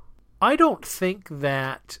 I don't think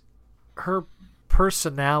that her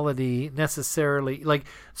personality necessarily,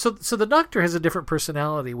 so the Doctor has a different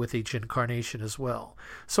personality with each incarnation as well.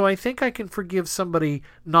 So I think I can forgive somebody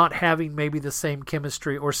not having maybe the same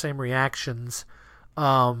chemistry or same reactions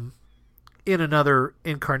in another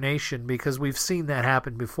incarnation, because we've seen that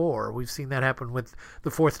happen before. We've seen that happen with the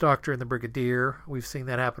Fourth Doctor and the Brigadier. We've seen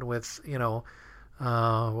that happen with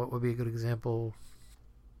what would be a good example?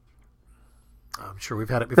 I'm sure we've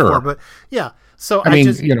had it before, but yeah. So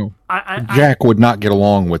Jack would not get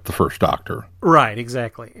along with the First Doctor. Right,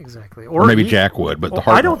 exactly. Or maybe Jack would, but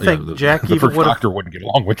I don't think Jack the even First Doctor wouldn't get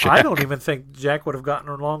along with Jack. I don't even think Jack would have gotten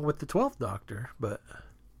along with the 12th Doctor, but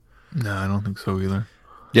No, I don't think so either.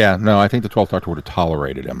 Yeah, no, I think the 12th Doctor would have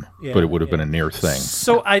tolerated him, but it would have been a near thing.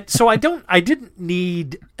 So I didn't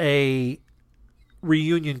need a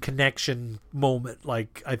reunion connection moment,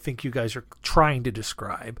 like I think you guys are trying to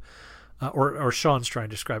describe, or Sean's trying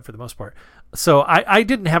to describe for the most part. So I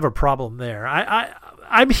didn't have a problem there.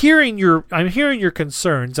 I'm hearing your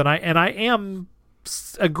concerns, and I am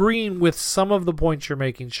agreeing with some of the points you're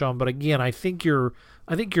making, Sean. But again, I think you're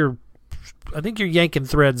yanking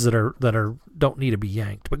threads that don't need to be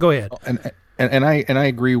yanked. But go ahead. And I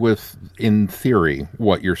agree with, in theory,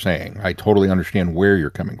 what you're saying. I totally understand where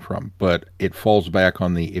you're coming from, but it falls back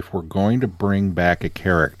on if we're going to bring back a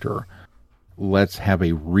character, let's have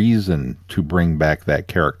a reason to bring back that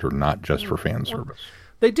character, not just for fan service.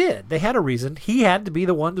 They did. They had a reason. He had to be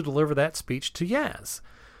the one to deliver that speech to Yaz.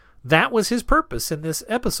 That was his purpose in this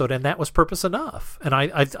episode, and that was purpose enough. And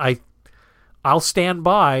I'll stand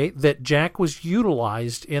by that Jack was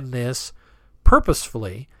utilized in this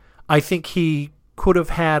purposefully. I think he could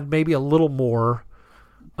have had maybe a little more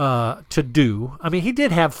to do. I mean, he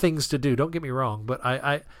did have things to do, don't get me wrong, but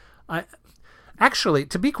I actually,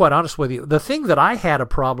 to be quite honest with you, the thing that I had a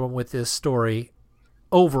problem with this story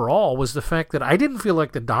overall was the fact that I didn't feel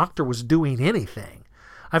like the Doctor was doing anything.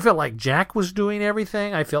 I felt like Jack was doing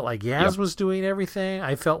everything. I felt like Yaz was doing everything.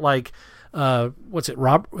 I felt like, was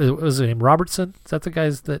his name Robertson? Is that the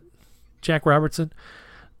guy's that Jack Robertson?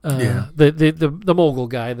 The mogul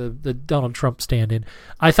guy, the Donald Trump stand-in.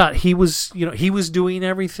 I thought he was doing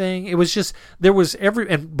everything. It was just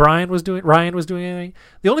and Ryan was doing anything.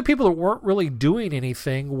 The only people that weren't really doing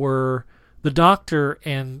anything were the Doctor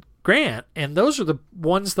and Grant, and those are the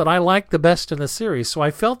ones that I liked the best in the series. So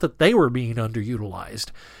I felt that they were being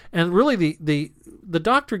underutilized. And really, the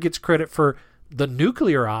Doctor gets credit for the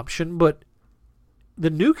nuclear option, but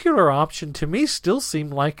the nuclear option to me still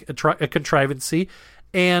seemed like a contrivancy.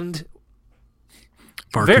 And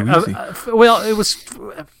far too easy.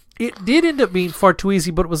 It did end up being far too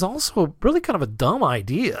easy, but it was also really kind of a dumb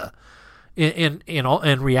idea. In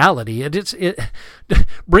reality, it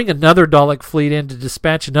bring another Dalek fleet in to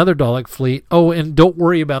dispatch another Dalek fleet. Oh, and don't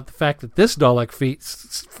worry about the fact that this Dalek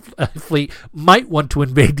fleet might want to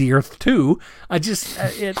invade the Earth too.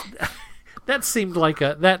 That seemed like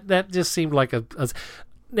that just seemed like a.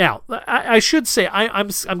 Now, I should say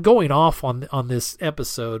I'm going off on this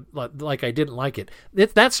episode like I didn't like it.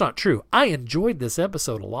 That's not true. I enjoyed this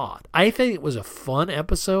episode a lot. I think it was a fun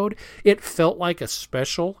episode. It felt like a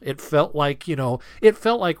special. It felt like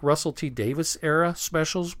Russell T. Davies era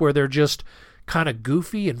specials where they're just kind of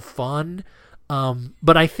goofy and fun.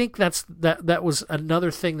 But I think that was another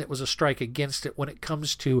thing that was a strike against it when it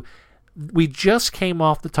comes to. We just came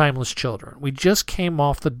off the Timeless Children. We just came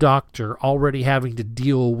off the Doctor already having to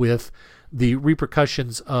deal with the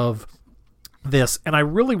repercussions of this. And I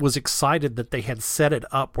really was excited that they had set it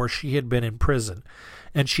up where she had been in prison.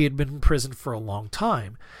 And she had been in prison for a long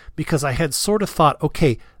time. Because I had sort of thought,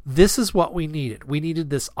 okay, this is what we needed. We needed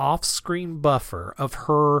this off-screen buffer of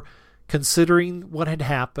her considering what had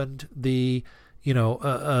happened, getting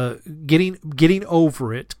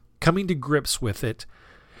over it, coming to grips with it,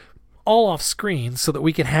 all off screen so that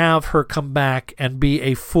we can have her come back and be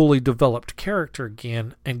a fully developed character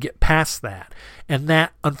again and get past that. And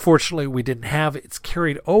that, unfortunately, we didn't have. It's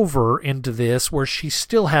carried over into this where she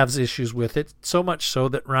still has issues with it, so much so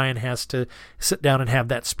that Ryan has to sit down and have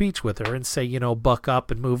that speech with her and say, buck up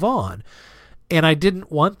and move on. And I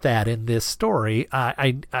didn't want that in this story.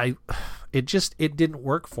 It didn't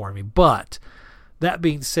work for me. But that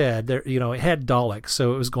being said, there, it had Daleks,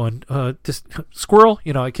 so it was going, squirrel,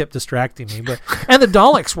 it kept distracting me. And the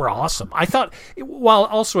Daleks were awesome. I thought, while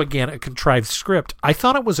also, again, a contrived script, I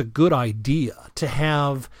thought it was a good idea to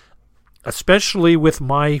have, especially with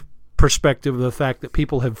my perspective of the fact that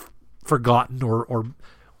people have forgotten or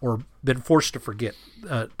been forced to forget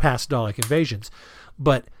past Dalek invasions.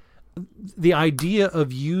 But the idea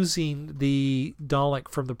of using the Dalek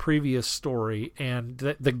from the previous story and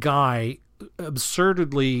the guy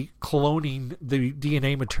absurdly cloning the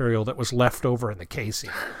DNA material that was left over in the casing.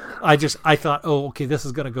 I thought, oh, okay, this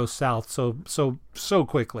is going to go south so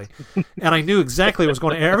quickly. And I knew exactly what was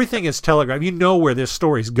going on. Everything is telegraphed. You know where this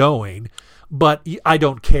story's going, but I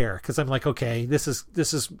don't care because I'm like, okay, this is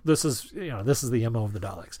the MO of the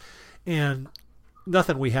Daleks. And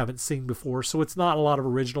nothing we haven't seen before, so it's not a lot of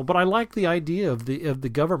original. But I like the idea of the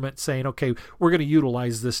government saying, okay, we're going to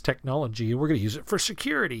utilize this technology and we're going to use it for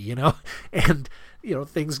security, and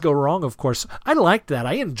things go wrong. Of course, I liked that.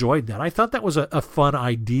 I enjoyed that. I thought that was a fun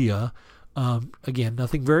idea. Again,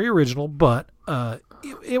 nothing very original, but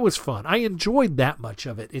it was fun. I enjoyed that much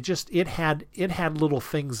of it. It had little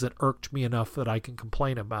things that irked me enough that I can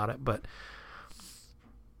complain about it, but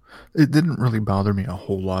it didn't really bother me a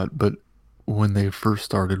whole lot. But when they first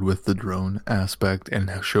started with the drone aspect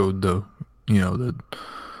and showed the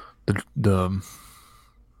the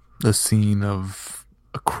scene of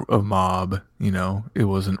a mob. It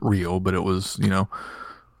wasn't real, but it was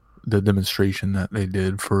the demonstration that they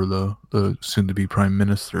did for the soon-to-be prime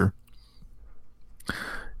minister.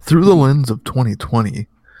 Through the lens of 2020,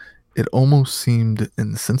 it almost seemed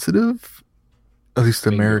insensitive, at least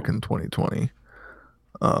American 2020,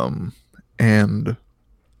 and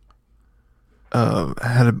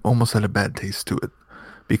almost had a bad taste to it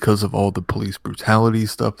because of all the police brutality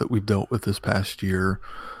stuff that we've dealt with this past year.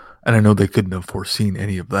 And I know they couldn't have foreseen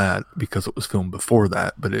any of that because it was filmed before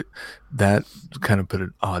that, but that kind of put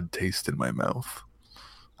an odd taste in my mouth.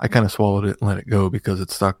 I kind of swallowed it and let it go because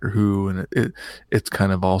it's Doctor Who, and it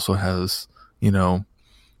kind of also has,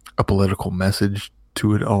 a political message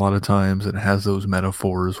to it a lot of times. It has those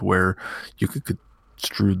metaphors where you could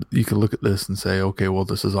look at this and say, okay, well,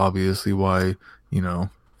 this is obviously why,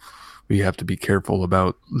 we have to be careful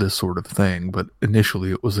about this sort of thing. But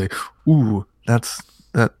initially it was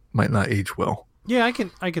that might not age well. Yeah, I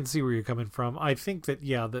can see where you're coming from. I think that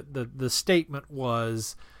the statement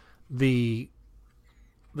was the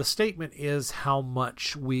statement is how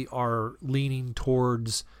much we are leaning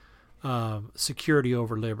towards security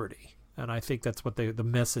over liberty, and I think that's what the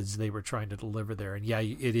message they were trying to deliver there. And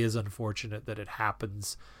it is unfortunate that it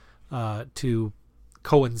happens to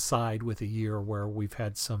coincide with a year where we've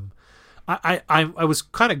had some. I was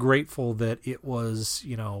kind of grateful that it was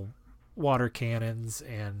water cannons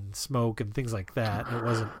and smoke and things like that.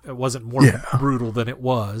 It wasn't more brutal than it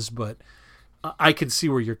was, but I can see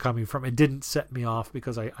where you're coming from. It didn't set me off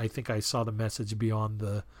because I think I saw the message beyond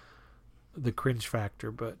the cringe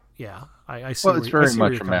factor. But I see. Well, it's very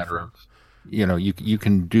much a matter of you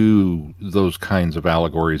can do those kinds of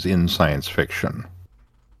allegories in science fiction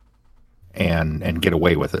and get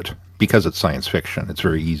away with it because it's science fiction. It's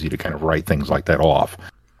very easy to kind of write things like that off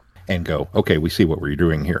and go, okay, we see what we're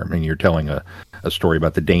doing here. I mean, you're telling a story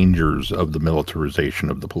about the dangers of the militarization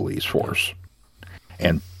of the police force.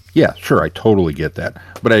 And yeah, sure, I totally get that.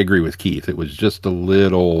 But I agree with Keith. It was just a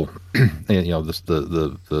little,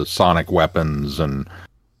 the sonic weapons and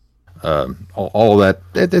all of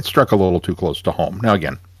that, it struck a little too close to home. Now,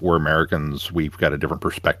 again, we're Americans. We've got a different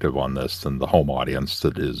perspective on this than the home audience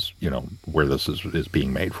that is, where this is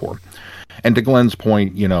being made for. And to Glenn's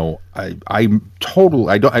point, I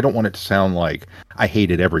don't want it to sound like I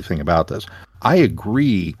hated everything about this. I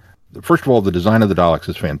agree. First of all, the design of the Daleks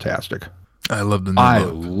is fantastic. I love the new look. I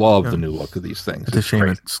love the new look of these things. It's a shame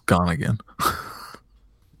great. It's gone again.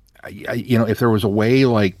 If there was a way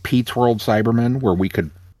like Pete's World Cybermen where we could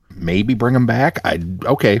maybe bring them back,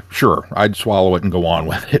 I'd swallow it and go on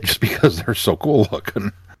with it just because they're so cool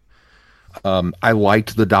looking. I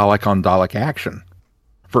liked the Dalek on Dalek action.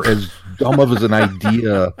 For as dumb of as an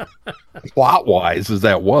idea, plot-wise, as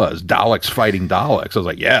that was, Daleks fighting Daleks, I was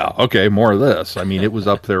like, yeah, okay, more of this. I mean, it was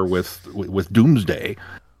up there with Doomsday,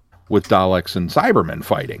 with Daleks and Cybermen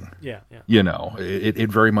fighting. Yeah. It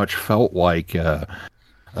very much felt like there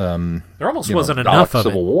almost wasn't enough of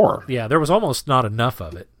Civil War. Yeah, there was almost not enough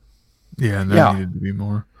of it. Yeah, and there needed to be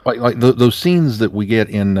more. Like those scenes that we get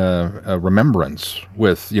in Remembrance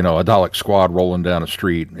with, a Dalek squad rolling down a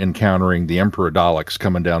street, encountering the Emperor Daleks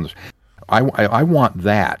coming down. I want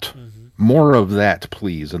that. Mm-hmm. More of that,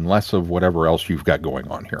 please, and less of whatever else you've got going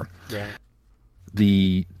on here. Yeah.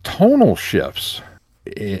 The tonal shifts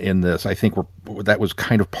in this, I think, that was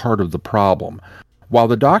kind of part of the problem. While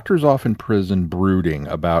the Doctor's off in prison brooding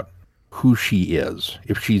about who she is,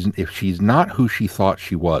 if she's not who she thought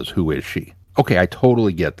she was, who is she? Okay, I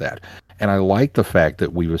totally get that. And I like the fact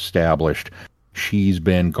that we've established she's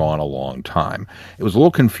been gone a long time. It was a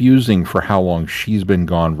little confusing for how long she's been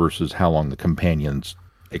gone versus how long the companions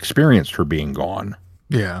experienced her being gone.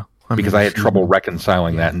 Yeah. Because I had trouble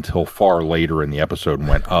reconciling that until far later in the episode and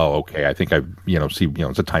went, oh, okay, I think I,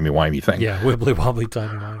 it's a timey-wimey thing. Yeah, wibbly-wobbly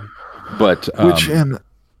timey-wimey. But, and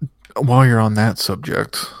while you're on that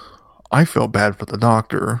subject, I felt bad for the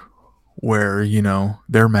Doctor where,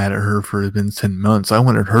 they're mad at her for it's been 10 months. I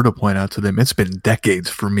wanted her to point out to them, it's been decades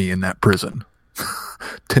for me in that prison.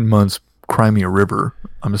 10 months, cry me a river.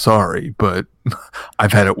 I'm sorry, but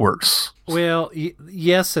I've had it worse. Well,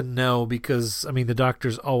 yes and no, because, the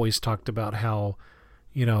Doctor's always talked about how,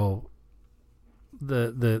 the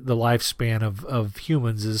lifespan of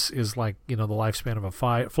humans is like, the lifespan of a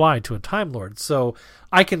fly to a Time Lord. So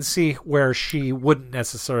I can see where she wouldn't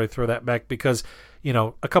necessarily throw that back because,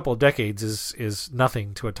 a couple of decades is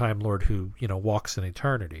nothing to a Time Lord who, walks in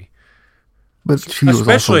eternity. But she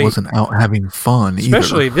wasn't out having fun either.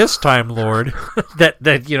 Especially this Time Lord that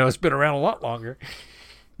has been around a lot longer.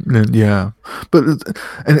 Yeah. But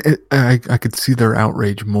I could see their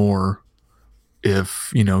outrage more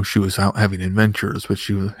if, she was out having adventures, but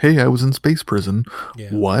she was, hey, I was in space prison. Yeah.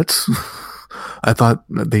 What? I thought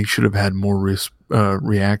they should have had more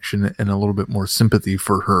reaction and a little bit more sympathy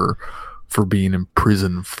for her for being in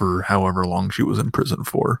prison for however long she was in prison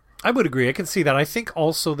for. I would agree. I can see that. I think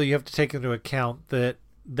also that you have to take into account that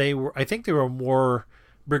they were more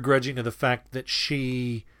begrudging of the fact that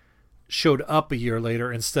she showed up a year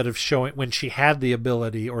later instead of showing when she had the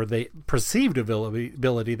ability, or they perceived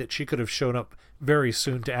ability that she could have shown up very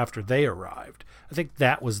soon to after they arrived. I think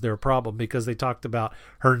that was their problem, because they talked about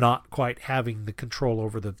her not quite having the control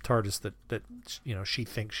over the TARDIS that she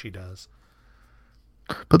thinks she does.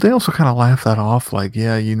 But they also kind of laugh that off, like,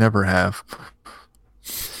 yeah, you never have.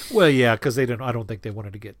 Well, yeah, because I don't think they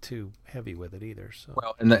wanted to get too heavy with it either. So.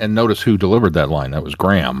 Well, and notice who delivered that line. That was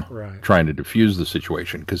Graham, right, trying to diffuse the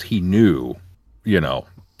situation, because he knew,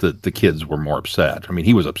 that the kids were more upset. I mean,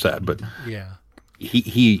 he was upset, but yeah,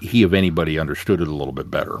 he of anybody understood it a little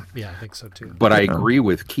bit better. Yeah, I think so too. But I agree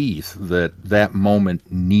with Keith that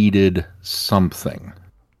moment needed something.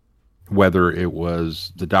 Whether it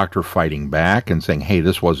was the doctor fighting back and saying, hey,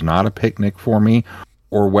 this was not a picnic for me,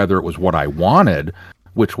 or whether it was what I wanted,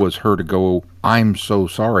 which was her to go, I'm so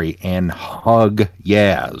sorry, and hug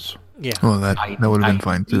Yaz. Yeah. Well, that would have been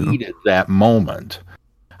fine too. I needed that moment.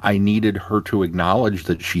 I needed her to acknowledge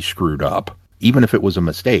that she screwed up, even if it was a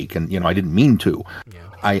mistake, and I didn't mean to. Yeah.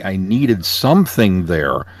 I needed something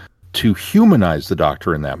there to humanize the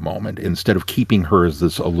doctor in that moment, instead of keeping her as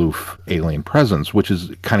this aloof alien presence, which is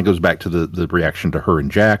kind of goes back to the reaction to her and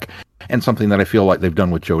Jack, and something that I feel like they've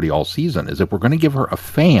done with Jodie all season, is if we're going to give her a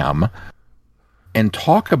fam and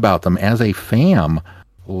talk about them as a fam,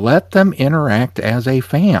 let them interact as a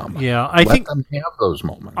fam. Yeah, let them have those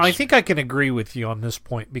moments. I think I can agree with you on this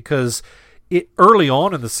point, because early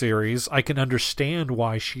on in the series, I can understand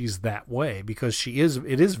why she's that way, because it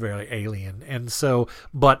is very alien, and so,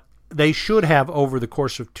 but they should have, over the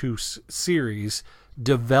course of two series,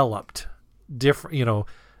 developed that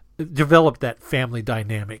family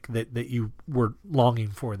dynamic that you were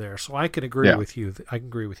longing for there. So I can agree with you. I can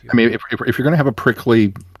agree with you. I mean, if you're going to have a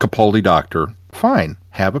prickly Capaldi doctor, fine,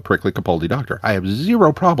 have a prickly Capaldi doctor. I have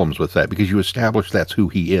zero problems with that, because you establish that's who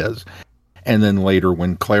he is. And then later,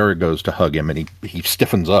 when Clara goes to hug him and he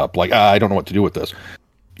stiffens up, like, I don't know what to do with this.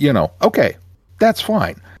 Okay, that's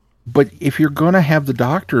fine. But if you're going to have the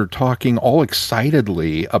doctor talking all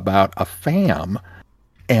excitedly about a fam,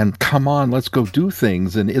 and come on, let's go do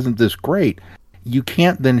things, and isn't this great, you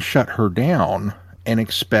can't then shut her down and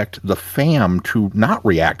expect the fam to not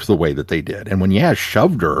react the way that they did. And when Yaz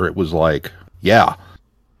shoved her, it was like, yeah,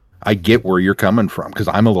 I get where you're coming from, because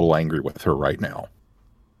I'm a little angry with her right now.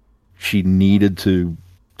 She needed to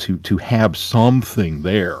have something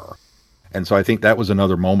there. And so I think that was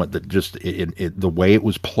another moment that just, the way it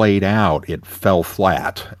was played out, it fell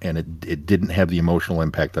flat, and it didn't have the emotional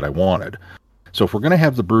impact that I wanted. So if we're going to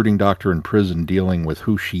have the brooding doctor in prison dealing with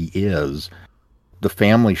who she is, the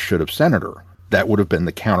family should have centered her. That would have been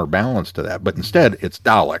the counterbalance to that. But instead, it's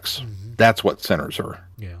Daleks. Mm-hmm. That's what centers her.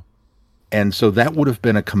 Yeah. And so that would have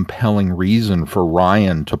been a compelling reason for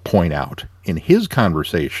Ryan to point out in his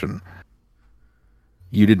conversation,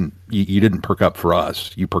 you didn't perk up for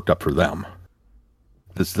us. You perked up for them.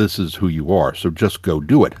 This is who you are. So just go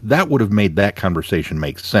do it. That would have made that conversation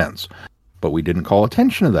make sense. But we didn't call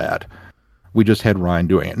attention to that. We just had Ryan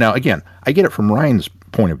doing it. Now, again, I get it from Ryan's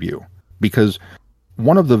point of view, because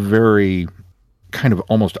one of the very kind of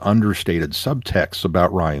almost understated subtexts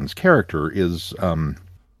about Ryan's character is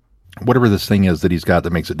whatever this thing is that he's got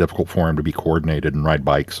that makes it difficult for him to be coordinated and ride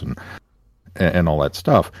bikes and all that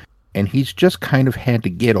stuff. And he's just kind of had to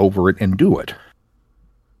get over it and do it.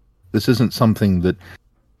 This isn't something that,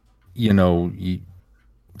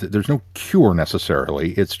 there's no cure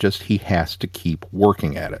necessarily. It's just he has to keep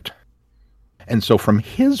working at it. And so from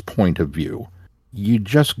his point of view, you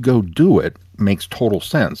just go do it makes total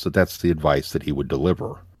sense that that's the advice that he would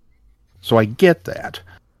deliver. So I get that.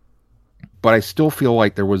 But I still feel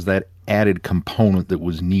like there was that added component that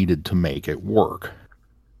was needed to make it work.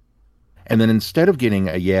 And then instead of getting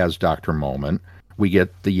a Yaz Doctor moment, we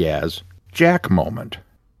get the Yaz Jack moment.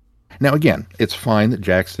 Now, again, it's fine that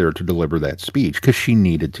Jack's there to deliver that speech, because she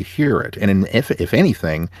needed to hear it. And if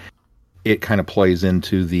anything, it kind of plays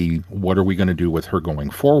into the, what are we going to do with her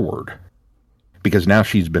going forward? Because now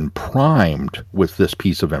she's been primed with this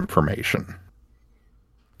piece of information.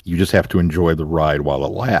 You just have to enjoy the ride while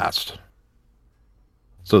it lasts.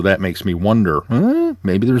 So that makes me wonder,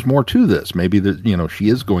 maybe there's more to this. Maybe she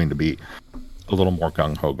is going to be a little more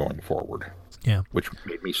gung-ho going forward. Yeah. Which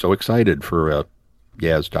made me so excited for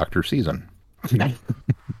Yaz Doctor season.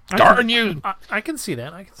 Darn you! I can see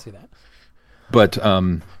that. But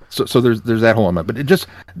so there's that whole element. But it just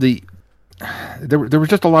there was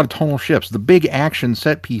just a lot of tonal shifts. The big action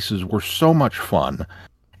set pieces were so much fun,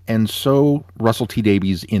 and so Russell T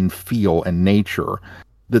Davies in feel and nature,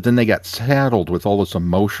 that then they got saddled with all this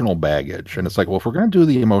emotional baggage. And it's like, well, if we're going to do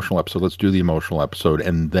the emotional episode, let's do the emotional episode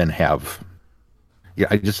and then have...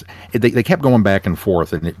 Yeah, they kept going back and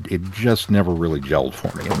forth, and it just never really gelled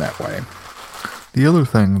for me in that way. The other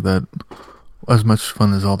thing that, as much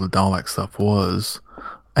fun as all the Dalek stuff was,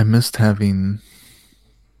 I missed having...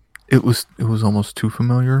 It was almost too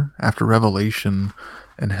familiar after Revelation,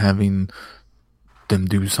 and having them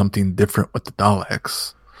do something different with the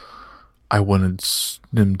Daleks. I wanted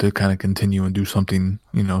them to kind of continue and do something,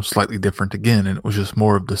 slightly different again. And it was just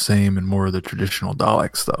more of the same and more of the traditional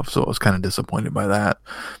Dalek stuff. So I was kind of disappointed by that,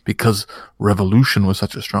 because Revolution was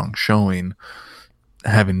such a strong showing.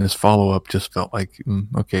 Having this follow-up just felt like,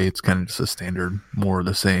 okay, it's kind of just a standard, more of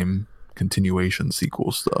the same continuation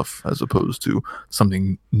sequel stuff, as opposed to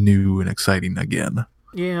something new and exciting again.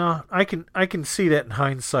 Yeah, I can see that in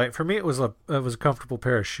hindsight. For me, it was a comfortable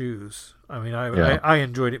pair of shoes. I mean, I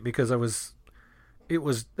enjoyed it because that was a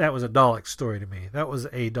Dalek story to me. That was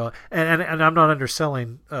a Dalek, and I'm not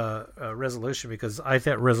underselling Resolution, because I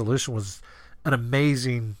thought Resolution was an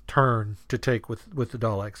amazing turn to take with the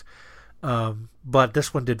Daleks. But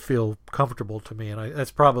this one did feel comfortable to me, and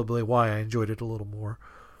that's probably why I enjoyed it a little more.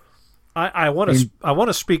 I want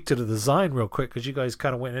to speak to the design real quick, because you guys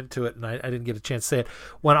kind of went into it and I didn't get a chance to say it.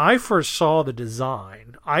 When I first saw the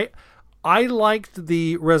design, I liked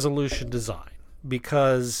the Resolution design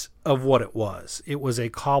because of what it was. It was a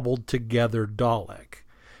cobbled together Dalek,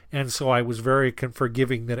 and so I was very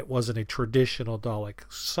forgiving that it wasn't a traditional Dalek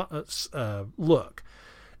look,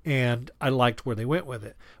 and I liked where they went with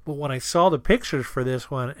it. But when I saw the pictures for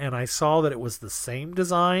this one and I saw that it was the same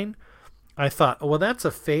design, I thought, well, that's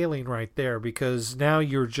a failing right there, because now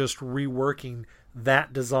you're just reworking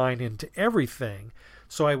that design into everything.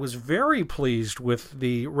 So I was very pleased with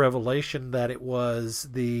the revelation that it was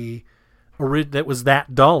that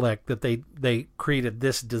Dalek that they created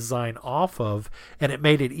this design off of, and it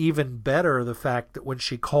made it even better the fact that when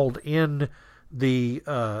she called in the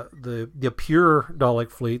pure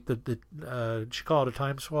Dalek fleet, she called it a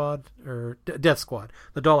Time Squad or Death Squad,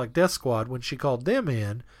 the Dalek Death Squad, when she called them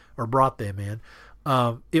in or brought them in,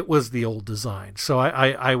 it was the old design. So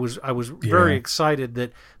I was very excited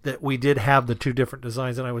that we did have the two different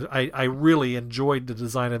designs, and I really enjoyed the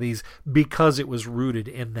design of these because it was rooted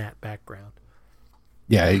in that background.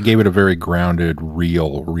 Yeah, it gave it a very grounded,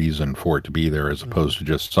 real reason for it to be there, as opposed to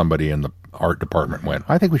just somebody in the art department went,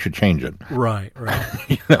 I think we should change it. Right.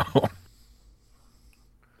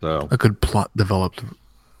 So a good plot developed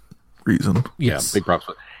reason. Yes. Yeah, big props.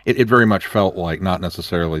 It very much felt like not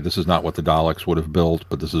necessarily this is not what the Daleks would have built,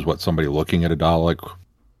 but this is what somebody looking at a Dalek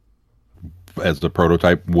as the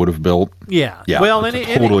prototype would have built. Yeah. Well,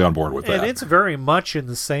 totally on board with that. And it's very much in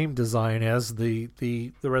the same design as the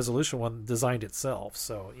Resolution one designed itself.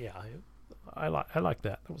 So yeah, I like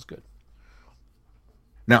that. That was good.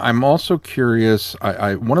 Now I'm also curious.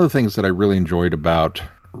 I one of the things that I really enjoyed about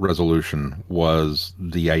Resolution was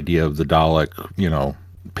the idea of the Dalek,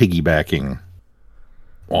 piggybacking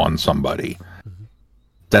on somebody. Mm-hmm.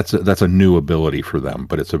 That's a new ability for them,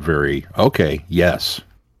 but it's a very yes,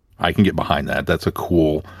 I can get behind that. That's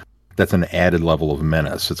an added level of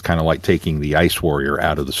menace. It's kind of like taking the Ice Warrior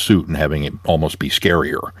out of the suit and having it almost be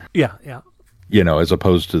scarier. Yeah. As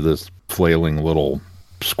opposed to this flailing little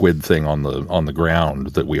squid thing on the ground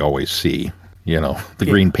that we always see. The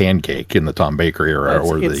green pancake in the Tom Baker era,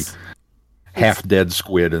 or the half dead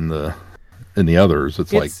squid in the others.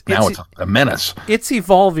 It's a menace. It's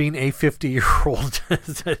evolving a 50-year-old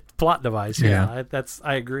plot device. Yeah,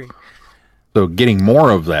 I agree. So getting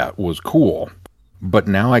more of that was cool, but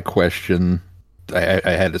now I question. I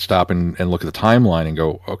had to stop and look at the timeline and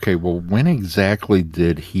go, okay, well, when exactly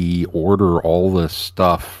did he order all this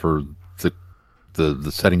stuff for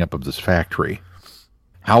the setting up of this factory?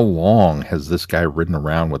 How long has this guy ridden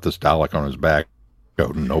around with this Dalek on his back?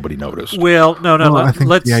 Nobody noticed. Well, no. I think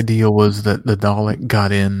the idea was that the Dalek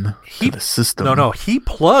got in to the system. No, he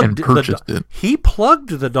plugged and purchased it. He plugged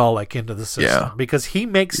the Dalek into the system because he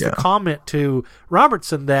makes the comment to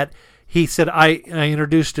Robertson that he said, I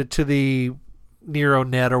introduced it to the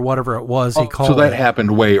NeuroNet or whatever it was he called it. So that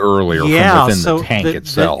happened way earlier from within the tank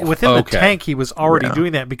itself. Within the tank, he was already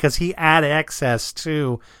doing that because he had access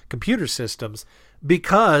to computer systems,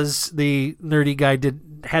 because the nerdy guy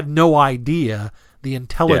had no idea the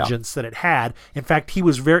intelligence that it had. In fact, he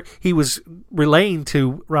was relaying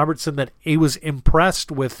to Robertson that he was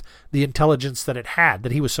impressed with the intelligence that it had,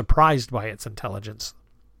 that he was surprised by its intelligence.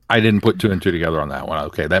 I didn't put 2 and 2 together on that one.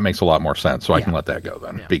 Okay, that makes a lot more sense. So I can let that go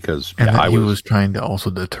then, because And I he was trying to also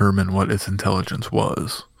determine what its intelligence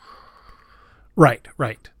was. Right.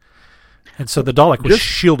 And so the Dalek was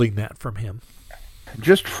shielding that from him.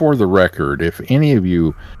 Just for the record, if any of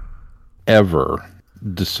you ever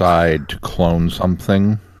decide to clone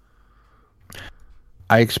something,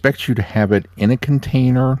 I expect you to have it in a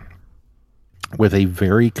container with a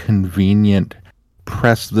very convenient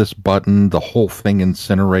press this button, the whole thing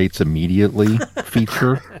incinerates immediately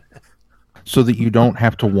feature, so that you don't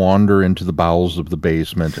have to wander into the bowels of the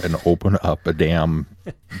basement and open up a damn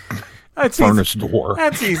furnace door.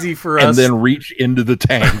 That's easy for us. And then reach into the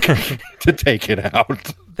tank to take it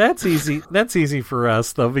out. That's easy. That's easy for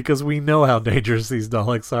us, though, because we know how dangerous these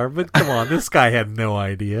Daleks are. But come on, this guy had no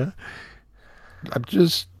idea.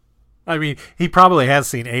 I mean, he probably has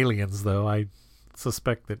seen aliens, though. I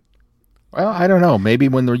suspect that. Well, I don't know. Maybe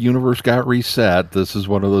when the universe got reset, this is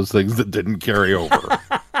one of those things that didn't carry over.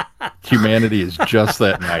 Humanity is just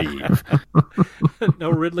that naive. No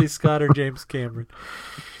Ridley Scott or James Cameron.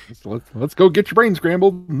 Let's go get your brain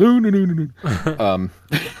scrambled. No.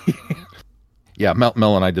 Yeah,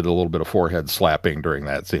 Mel and I did a little bit of forehead slapping during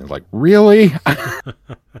that scene. It's like, really?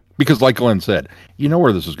 Because like Glenn said, you know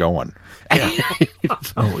where this is going.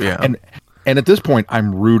 Oh, yeah. And at this point,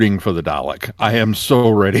 I'm rooting for the Dalek. I am so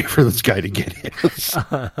ready for this guy to get his.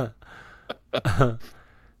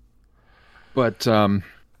 But, so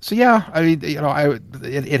yeah, I mean,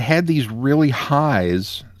 it had these really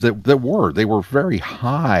highs that were very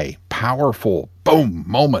high, powerful, boom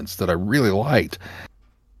moments that I really liked.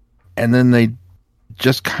 And then they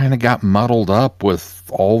just kind of got muddled up with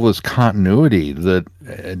all this continuity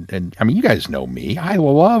and I mean, you guys know me. I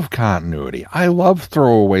love continuity. I love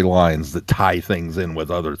throwaway lines that tie things in with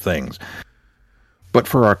other things. But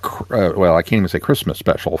for I can't even say Christmas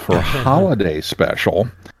special, for a holiday special,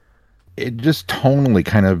 it just tonally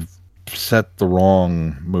kind of set the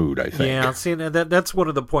wrong mood, I think. Yeah, see, that's one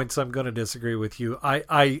of the points I'm going to disagree with you.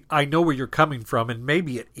 I know where you're coming from, and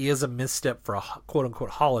maybe it is a misstep for a quote-unquote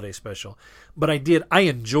holiday special, but I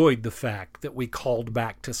enjoyed the fact that we called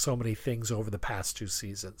back to so many things over the past 2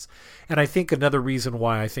 seasons. And I think another reason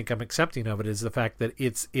why I think I'm accepting of it is the fact that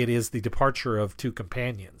it is the departure of 2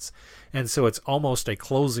 companions. And so it's almost a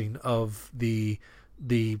closing of the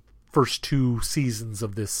first 2 seasons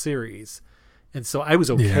of this series. And so I was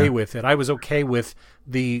okay with it. I was okay with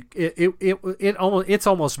it's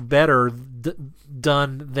almost better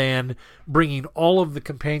done than bringing all of the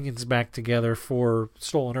companions back together for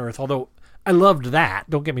Stolen Earth. Although I loved that,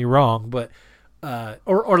 don't get me wrong, but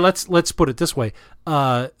or let's put it this way: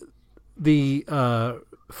 the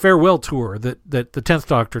farewell tour that the 10th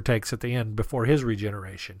Doctor takes at the end before his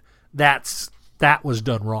regeneration. That was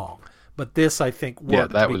done wrong. But this, I think, worked. Yeah,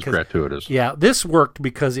 that was gratuitous. Yeah, this worked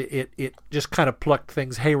because it just kind of plucked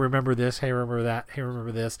things. Hey, remember this. Hey, remember that. Hey,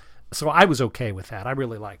 remember this. So I was okay with that. I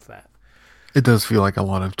really liked that. It does feel like a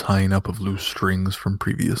lot of tying up of loose strings from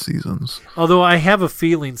previous seasons. Although I have a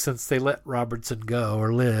feeling, since they let Robertson go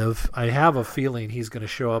or live, I have a feeling he's going to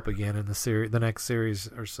show up again in the next series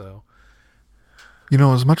or so. You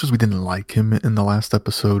know, as much as we didn't like him in the last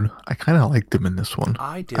episode, I kind of liked him in this one.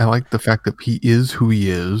 I did. I like the fact that he is who he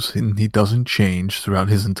is, and he doesn't change throughout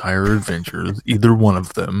his entire adventures, either one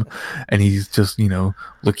of them. And he's just,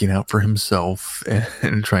 looking out for himself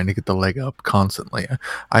and trying to get the leg up constantly.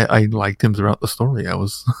 I liked him throughout the story.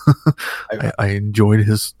 I enjoyed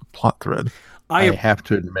his plot thread. I have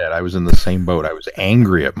to admit, I was in the same boat. I was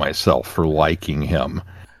angry at myself for liking him.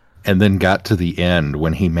 And then got to the end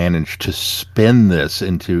when he managed to spin this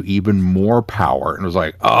into even more power. And was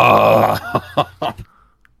like, oh.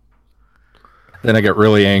 Then I got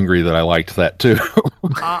really angry that I liked that too.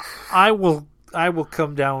 I will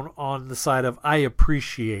come down on the side of I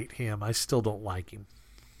appreciate him. I still don't like him.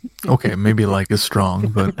 Okay, maybe like is strong,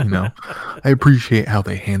 but I appreciate how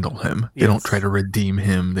they handle him. They don't try to redeem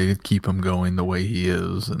him. They keep him going the way he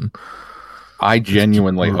is. And I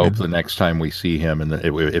genuinely hope the next time we see him, and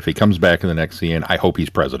if he comes back in the next scene, I hope he's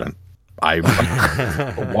president.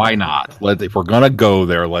 Why not? If we're gonna go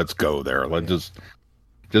there, let's go there. Let's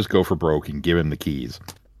just go for broke and give him the keys.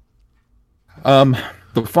 The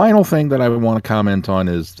final thing that I would want to comment on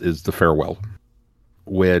is the farewell,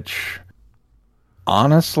 which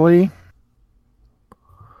honestly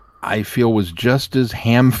I feel was just as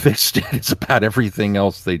ham-fisted as about everything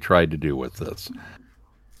else they tried to do with this.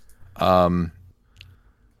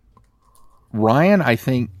 Ryan, I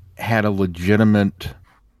think, had a legitimate.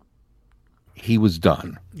 He was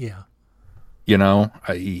done. Yeah.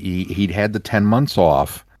 He'd had the 10 months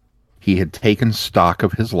off. He had taken stock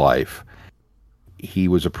of his life. he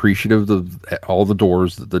was appreciative of all the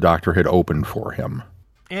doors that the Doctor had opened for him.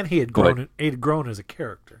 And he had grown. He had grown as a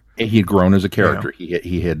character. He had grown as a character. Yeah.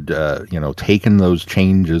 He had taken those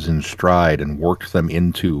changes in stride and worked them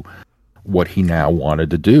into what he now wanted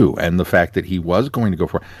to do. And the fact that he was going to go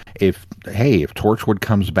for if Torchwood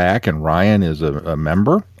comes back and Ryan is a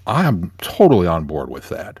member, I'm totally on board with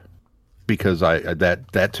that, because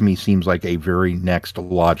that to me seems like a very next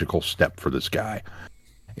logical step for this guy.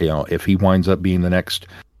 If he winds up being the next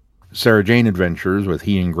Sarah Jane Adventures with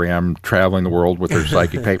he and Graham traveling the world with their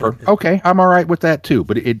psychic paper, okay, I'm all right with that too.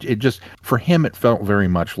 But it just, for him, it felt very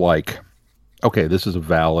much like, okay, this is a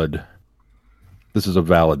valid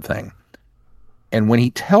thing. And when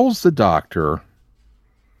he tells the Doctor,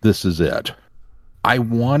 this is it, I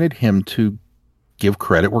wanted him to give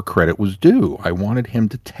credit where credit was due. I wanted him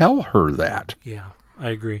to tell her that. Yeah, I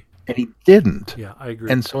agree. And he didn't. Yeah, I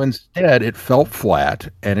agree. And so instead, it felt flat,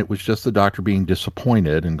 and it was just the Doctor being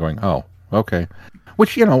disappointed and going, oh, okay.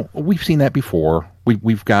 Which, we've seen that before.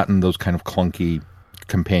 We've gotten those kind of clunky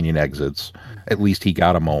companion exits. At least he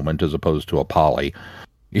got a moment as opposed to a Polly.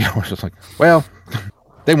 It's just like, well,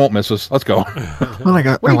 they won't miss us. Let's go. Well,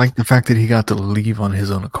 I like the fact that he got to leave on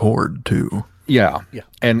his own accord, too. Yeah.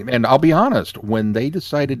 And I'll be honest, when they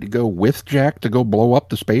decided to go with Jack to go blow up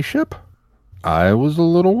the spaceship, I was a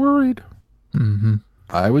little worried. Mm-hmm.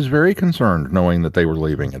 I was very concerned knowing that they were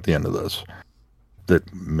leaving at the end of this, that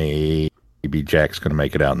maybe Jack's going to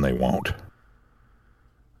make it out and they won't.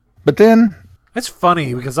 But then... That's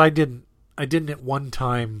funny, because I didn't at one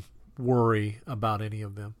time worry about any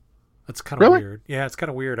of them. That's kind of weird. Yeah, it's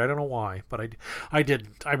kind of weird. I don't know why, but I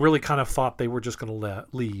didn't. I really kind of thought they were just going to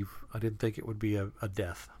leave. I didn't think it would be a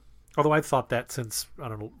death. Although I thought that since, I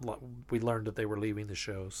don't know, we learned that they were leaving the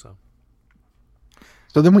show, so...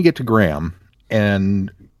 So then we get to Graham,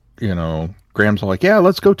 and Graham's all like, "Yeah,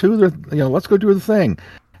 let's go do the thing,"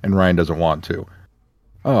 and Ryan doesn't want to.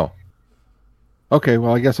 Oh, okay.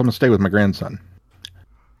 Well, I guess I'm gonna stay with my grandson.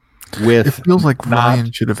 It feels like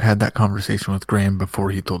Ryan should have had that conversation with Graham before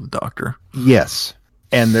he told the Doctor. Yes,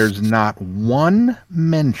 and there's not one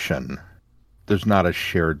mention. There's not a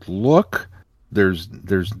shared look. There's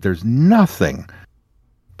nothing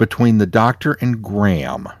between the Doctor and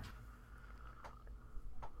Graham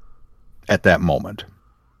at that moment.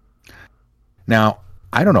 Now,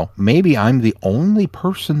 I don't know, maybe I'm the only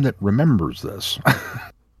person that remembers this.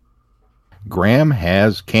 Graham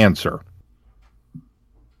has cancer.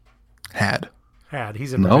 Had.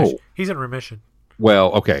 He's in remission. He's in remission.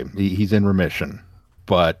 Well, okay, he's in remission,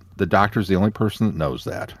 but the Doctor's the only person that knows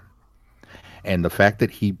that. And the fact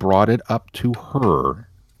that he brought it up to her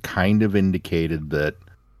kind of indicated that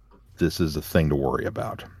this is a thing to worry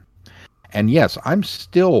about. And yes, I'm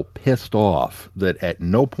still pissed off that at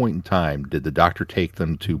no point in time did the Doctor take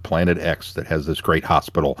them to Planet X that has this great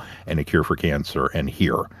hospital and a cure for cancer and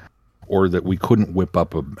here. Or that we couldn't whip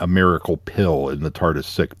up a miracle pill in the TARDIS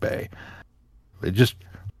sickbay. It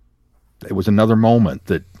was another moment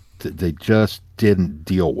that they just didn't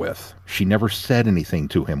deal with. She never said anything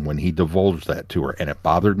to him when he divulged that to her, and it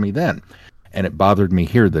bothered me then. And it bothered me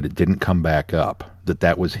here that it didn't come back up.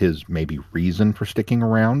 That was his maybe reason for sticking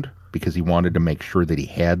around, because he wanted to make sure that he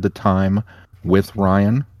had the time with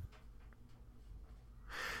Ryan.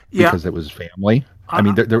 Yeah. Because it was family. I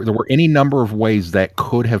mean, there were any number of ways that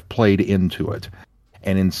could have played into it.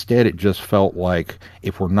 And instead, it just felt like,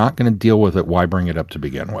 if we're not going to deal with it, why bring it up to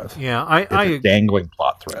begin with? Yeah, it's a dangling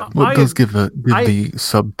plot thread. Well, it does give the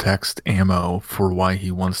subtext ammo for why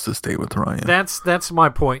he wants to stay with Ryan. That's my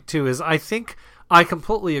point, too, is I think I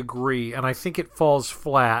completely agree, and I think it falls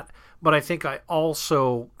flat, but I think I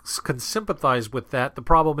also can sympathize with that. The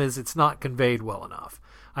problem is it's not conveyed well enough.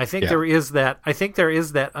 I think there is that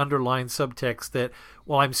underlying subtext that,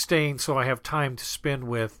 well, I'm staying so I have time to spend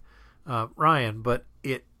with Ryan, but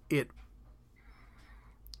it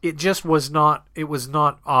just was not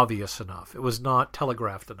obvious enough. It was not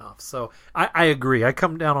telegraphed enough. So I agree. I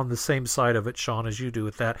come down on the same side of it, Sean, as you do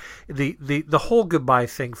with that. The whole goodbye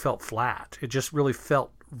thing felt flat. It just really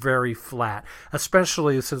felt very flat,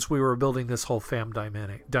 especially since we were building this whole fam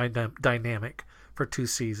dynamic for 2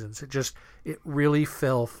 seasons. It really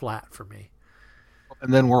fell flat for me.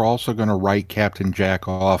 And then we're also going to write Captain Jack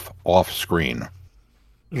off screen.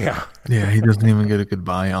 Yeah. Yeah, he doesn't even get a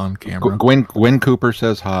goodbye on camera. Gwen Cooper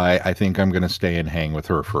says hi. I think I'm going to stay and hang with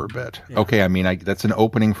her for a bit. Yeah. Okay, I mean, that's an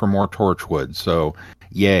opening for more Torchwood, so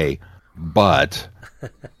yay. But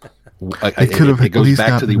it goes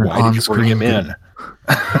back to the why did you bring him in?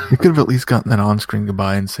 He could have at least gotten that on-screen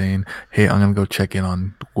goodbye and saying, hey, I'm going to go check in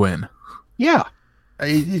on Gwen. Yeah.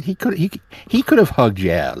 He could have hugged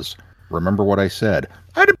Yaz. Remember what I said.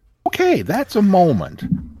 I'd have Okay, that's a moment.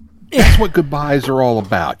 That's what goodbyes are all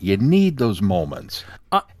about. You need those moments.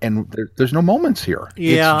 And there's no moments here.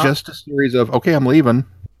 Yeah. It's just a series of, okay, I'm leaving.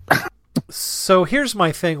 So here's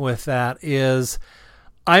my thing with that is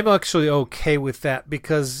I'm actually okay with that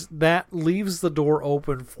because that leaves the door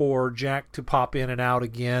open for Jack to pop in and out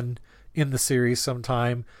again in the series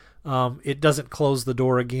sometime. It doesn't close the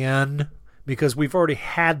door again because we've already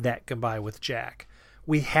had that goodbye with Jack.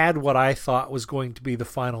 We had what I thought was going to be the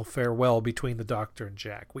final farewell between the Doctor and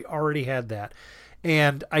Jack. We already had that.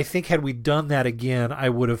 And I think had we done that again, I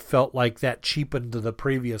would have felt like that cheapened the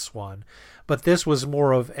previous one. But this was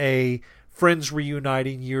more of a friends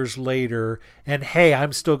reuniting years later and, hey,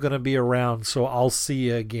 I'm still going to be around, so I'll see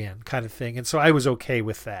you again kind of thing. And so I was okay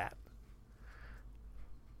with that.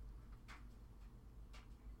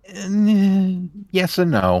 Yes and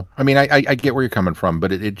no. I mean, I get where you're coming from,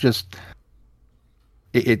 but it just...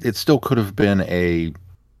 It still could have been a,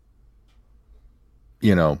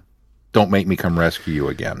 don't make me come rescue you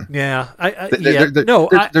again. Yeah,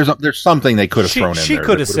 there's something they could have thrown in there. She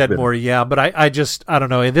could have said more, yeah, but I don't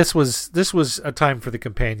know. This was a time for the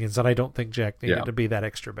companions, and I don't think Jack needed to be that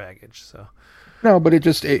extra baggage. So no, but it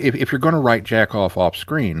just if you're going to write Jack off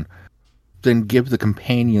screen, then give the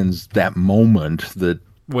companions that moment that.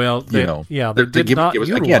 Well, they did not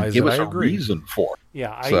utilize it. Give us a reason for it.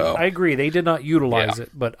 Yeah, I agree. They did not utilize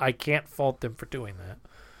it, but I can't fault them for doing that.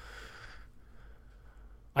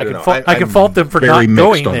 I can fault them for not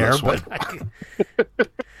going there, but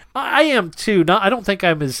I am too. I don't think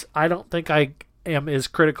I am as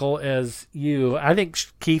critical as you. I think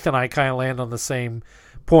Keith and I kind of land on the same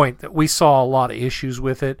point that we saw a lot of issues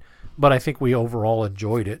with it, but I think we overall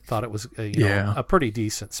enjoyed it. Thought it was a pretty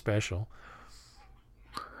decent special.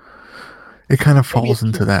 It kind of falls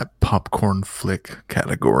into that popcorn flick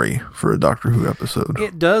category for a Doctor Who episode.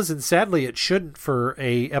 It does, and sadly, it shouldn't for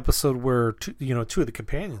a episode where two of the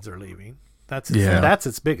companions are leaving. That's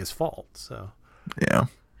its biggest fault. So yeah,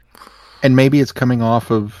 and maybe it's coming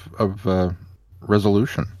off of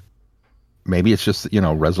Resolution. Maybe it's just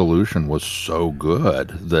Resolution was so good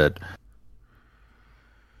that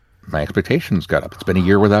my expectations got up. It's been a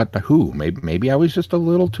year without Who. Maybe I was just a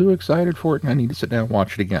little too excited for it, and I need to sit down and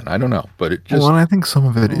watch it again. I don't know, but it just. Well, and I think some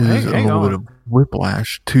of it is a little bit of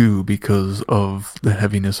whiplash too, because of the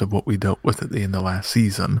heaviness of what we dealt with at the end of last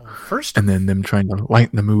season, and then them trying to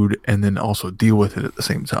lighten the mood, and then also deal with it at the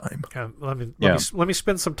same time. Let me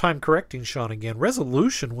spend some time correcting Sean again.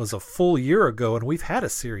 Resolution was a full year ago, and we've had a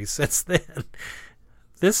series since then.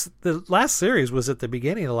 The last series was at the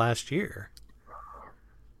beginning of last year.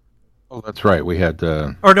 Oh, that's right. We had.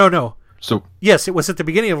 Or no. So yes, it was at the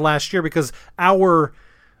beginning of last year because our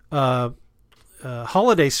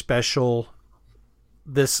holiday special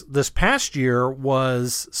this past year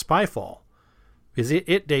was Spyfall, because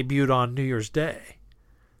it debuted on New Year's Day.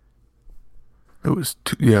 It was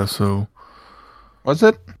So was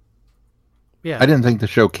it? Yeah. I didn't think the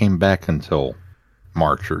show came back until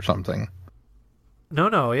March or something.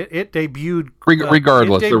 No. It debuted.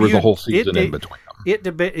 Regardless, there was a whole season in between.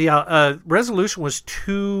 Resolution was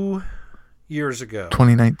 2 years ago,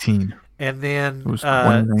 2019, and then it was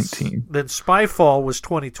 2019. Then Spyfall was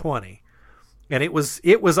 2020, and it was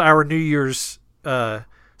our New Year's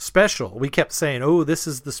special. We kept saying, "Oh, this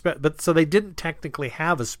is the but so they didn't technically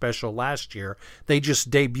have a special last year. They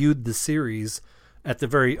just debuted the series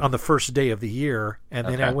on the first day of the year, and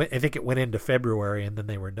then I think it went into February, and then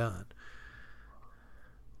they were done.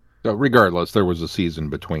 So regardless, there was a season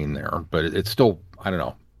between there, but it's still, I don't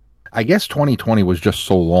know. I guess 2020 was just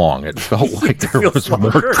so long. It felt like there was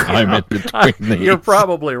more time in between these. You're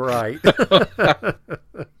probably right.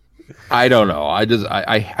 I don't know.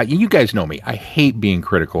 I you guys know me. I hate being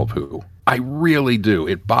critical of Who. I really do.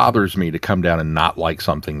 It bothers me to come down and not like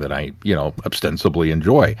something that I, ostensibly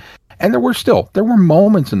enjoy. And there were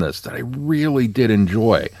moments in this that I really did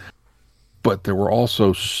enjoy. But there were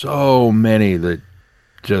also so many that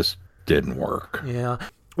just didn't work. Yeah.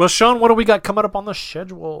 Well, Sean, what do we got coming up on the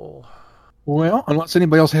schedule? Well, unless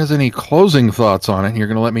anybody else has any closing thoughts on it, you're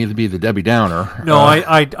going to let me be the Debbie Downer. No,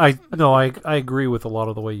 I agree with a lot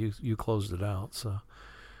of the way you closed it out. So,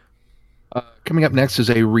 coming up next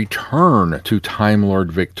is a return to Time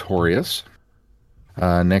Lord Victorious.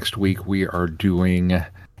 Next week we are doing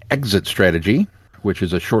Exit Strategy, which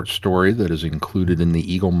is a short story that is included in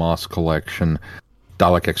the Eagle Moss collection,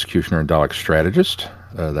 Dalek Executioner and Dalek Strategist,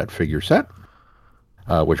 that figure set,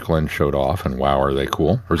 which Glenn showed off, and wow, are they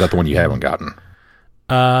cool? Or is that the one you haven't gotten?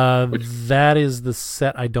 That is the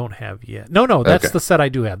set I don't have yet. No, that's the set I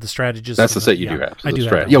do have, the Strategist. That's the set you do have. So I do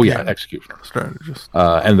have. Executioner. Strategist.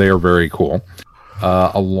 And they are very cool.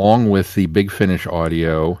 Along with the Big Finish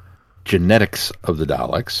audio, Genetics of the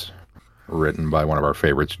Daleks, written by one of our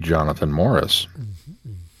favorites, Jonathan Morris.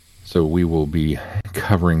 So we will be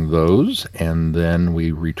covering those, and then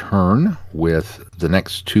we return with the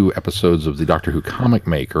next 2 episodes of the Doctor Who Comic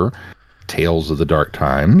Maker, Tales of the Dark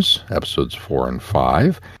Times, episodes 4 and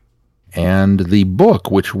 5, and the book,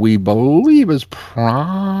 which we believe is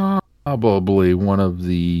probably one of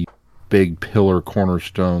the big pillar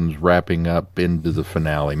cornerstones wrapping up into the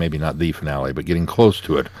finale, maybe not the finale, but getting close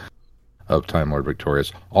to it, of Time Lord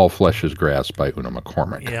Victorious, All Flesh is Grass by Una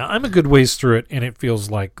McCormack. Yeah, I'm a good ways through it, and it feels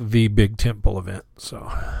like the big tentpole event. So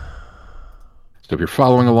if you're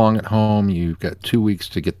following along at home, you've got 2 weeks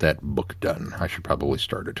to get that book done. I should probably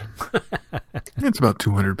start it. It's about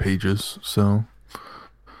 200 pages, so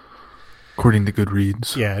according to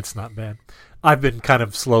Goodreads. yeah, it's not bad. I've been kind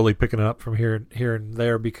of slowly picking it up from here and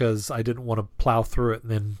there because I didn't want to plow through it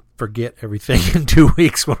and then forget everything in 2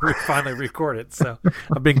 weeks when we finally record it. So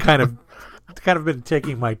I've been kind of been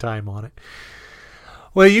taking my time on it.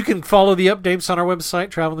 Well, you can follow the updates on our website,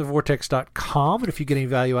 travelingthevortex.com. And if you get any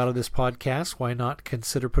value out of this podcast, why not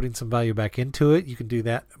consider putting some value back into it? You can do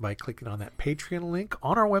that by clicking on that Patreon link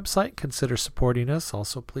on our website. Consider supporting us.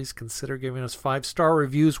 Also, please consider giving us 5-star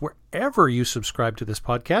reviews wherever you subscribe to this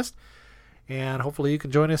podcast. And hopefully you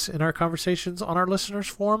can join us in our conversations on our listeners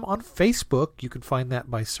forum on Facebook. You can find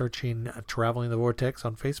that by searching Traveling the Vortex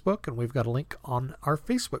on Facebook, and we've got a link on our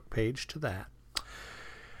Facebook page to that.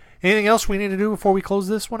 Anything else we need to do before we close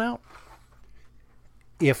this one out?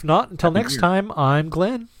 If not, until next time, I'm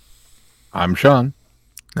Glenn. I'm Sean.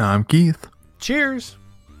 I'm Keith. Cheers.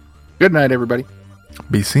 Good night, everybody.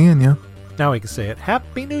 Be seeing ya. Now we can say it.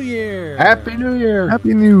 Happy New Year. Happy New Year.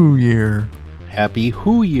 Happy New Year. Happy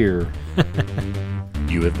Who Year.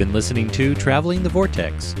 You have been listening to Traveling the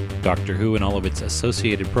Vortex. Doctor Who and all of its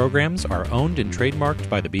associated programs are owned and trademarked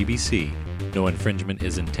by the BBC. No infringement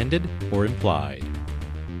is intended or implied.